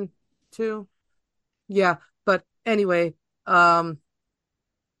team then too. Yeah, but anyway, so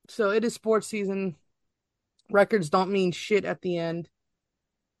it is sports season. Records don't mean shit at the end,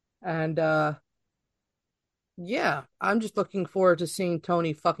 and yeah, I'm just looking forward to seeing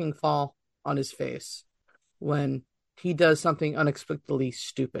Tony fucking fall on his face when he does something unexpectedly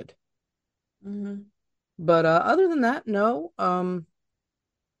stupid. Mm-hmm. But other than that, no.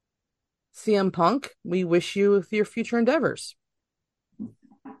 CM Punk, we wish you with your future endeavors.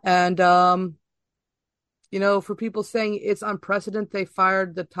 And for people saying it's unprecedented, they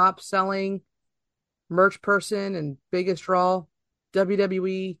fired the top selling merch person and biggest draw.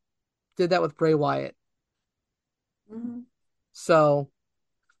 WWE did that with Bray Wyatt. Mm-hmm. So,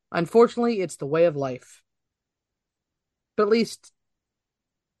 unfortunately, it's the way of life. But at least,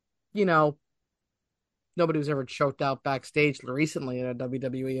 nobody was ever choked out backstage recently at a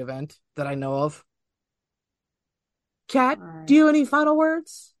WWE event that I know of. Kat, do you have any final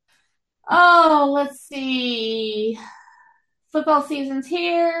words? Oh, let's see. Football season's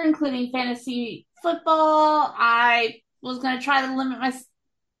here, including fantasy football. I was going to try to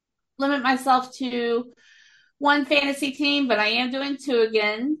limit myself to one fantasy team, but I am doing two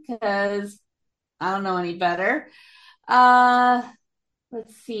again because I don't know any better.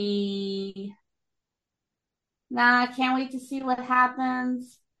 Let's see. Nah, I can't wait to see what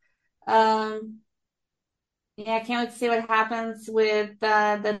happens. Yeah, I can't wait to see what happens with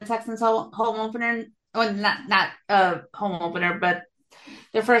the Texans home opener. Oh, not home opener, but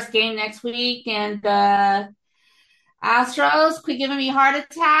their first game next week. And Astros, quit giving me heart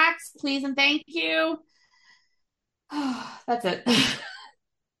attacks, please and thank you. That's it.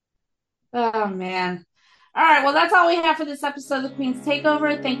 Oh, man. All right, well, that's all we have for this episode of The Queen's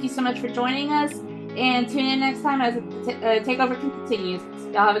Takeover. Thank you so much for joining us. And tune in next time as the Takeover continues.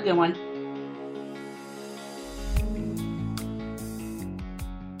 Y'all have a good one.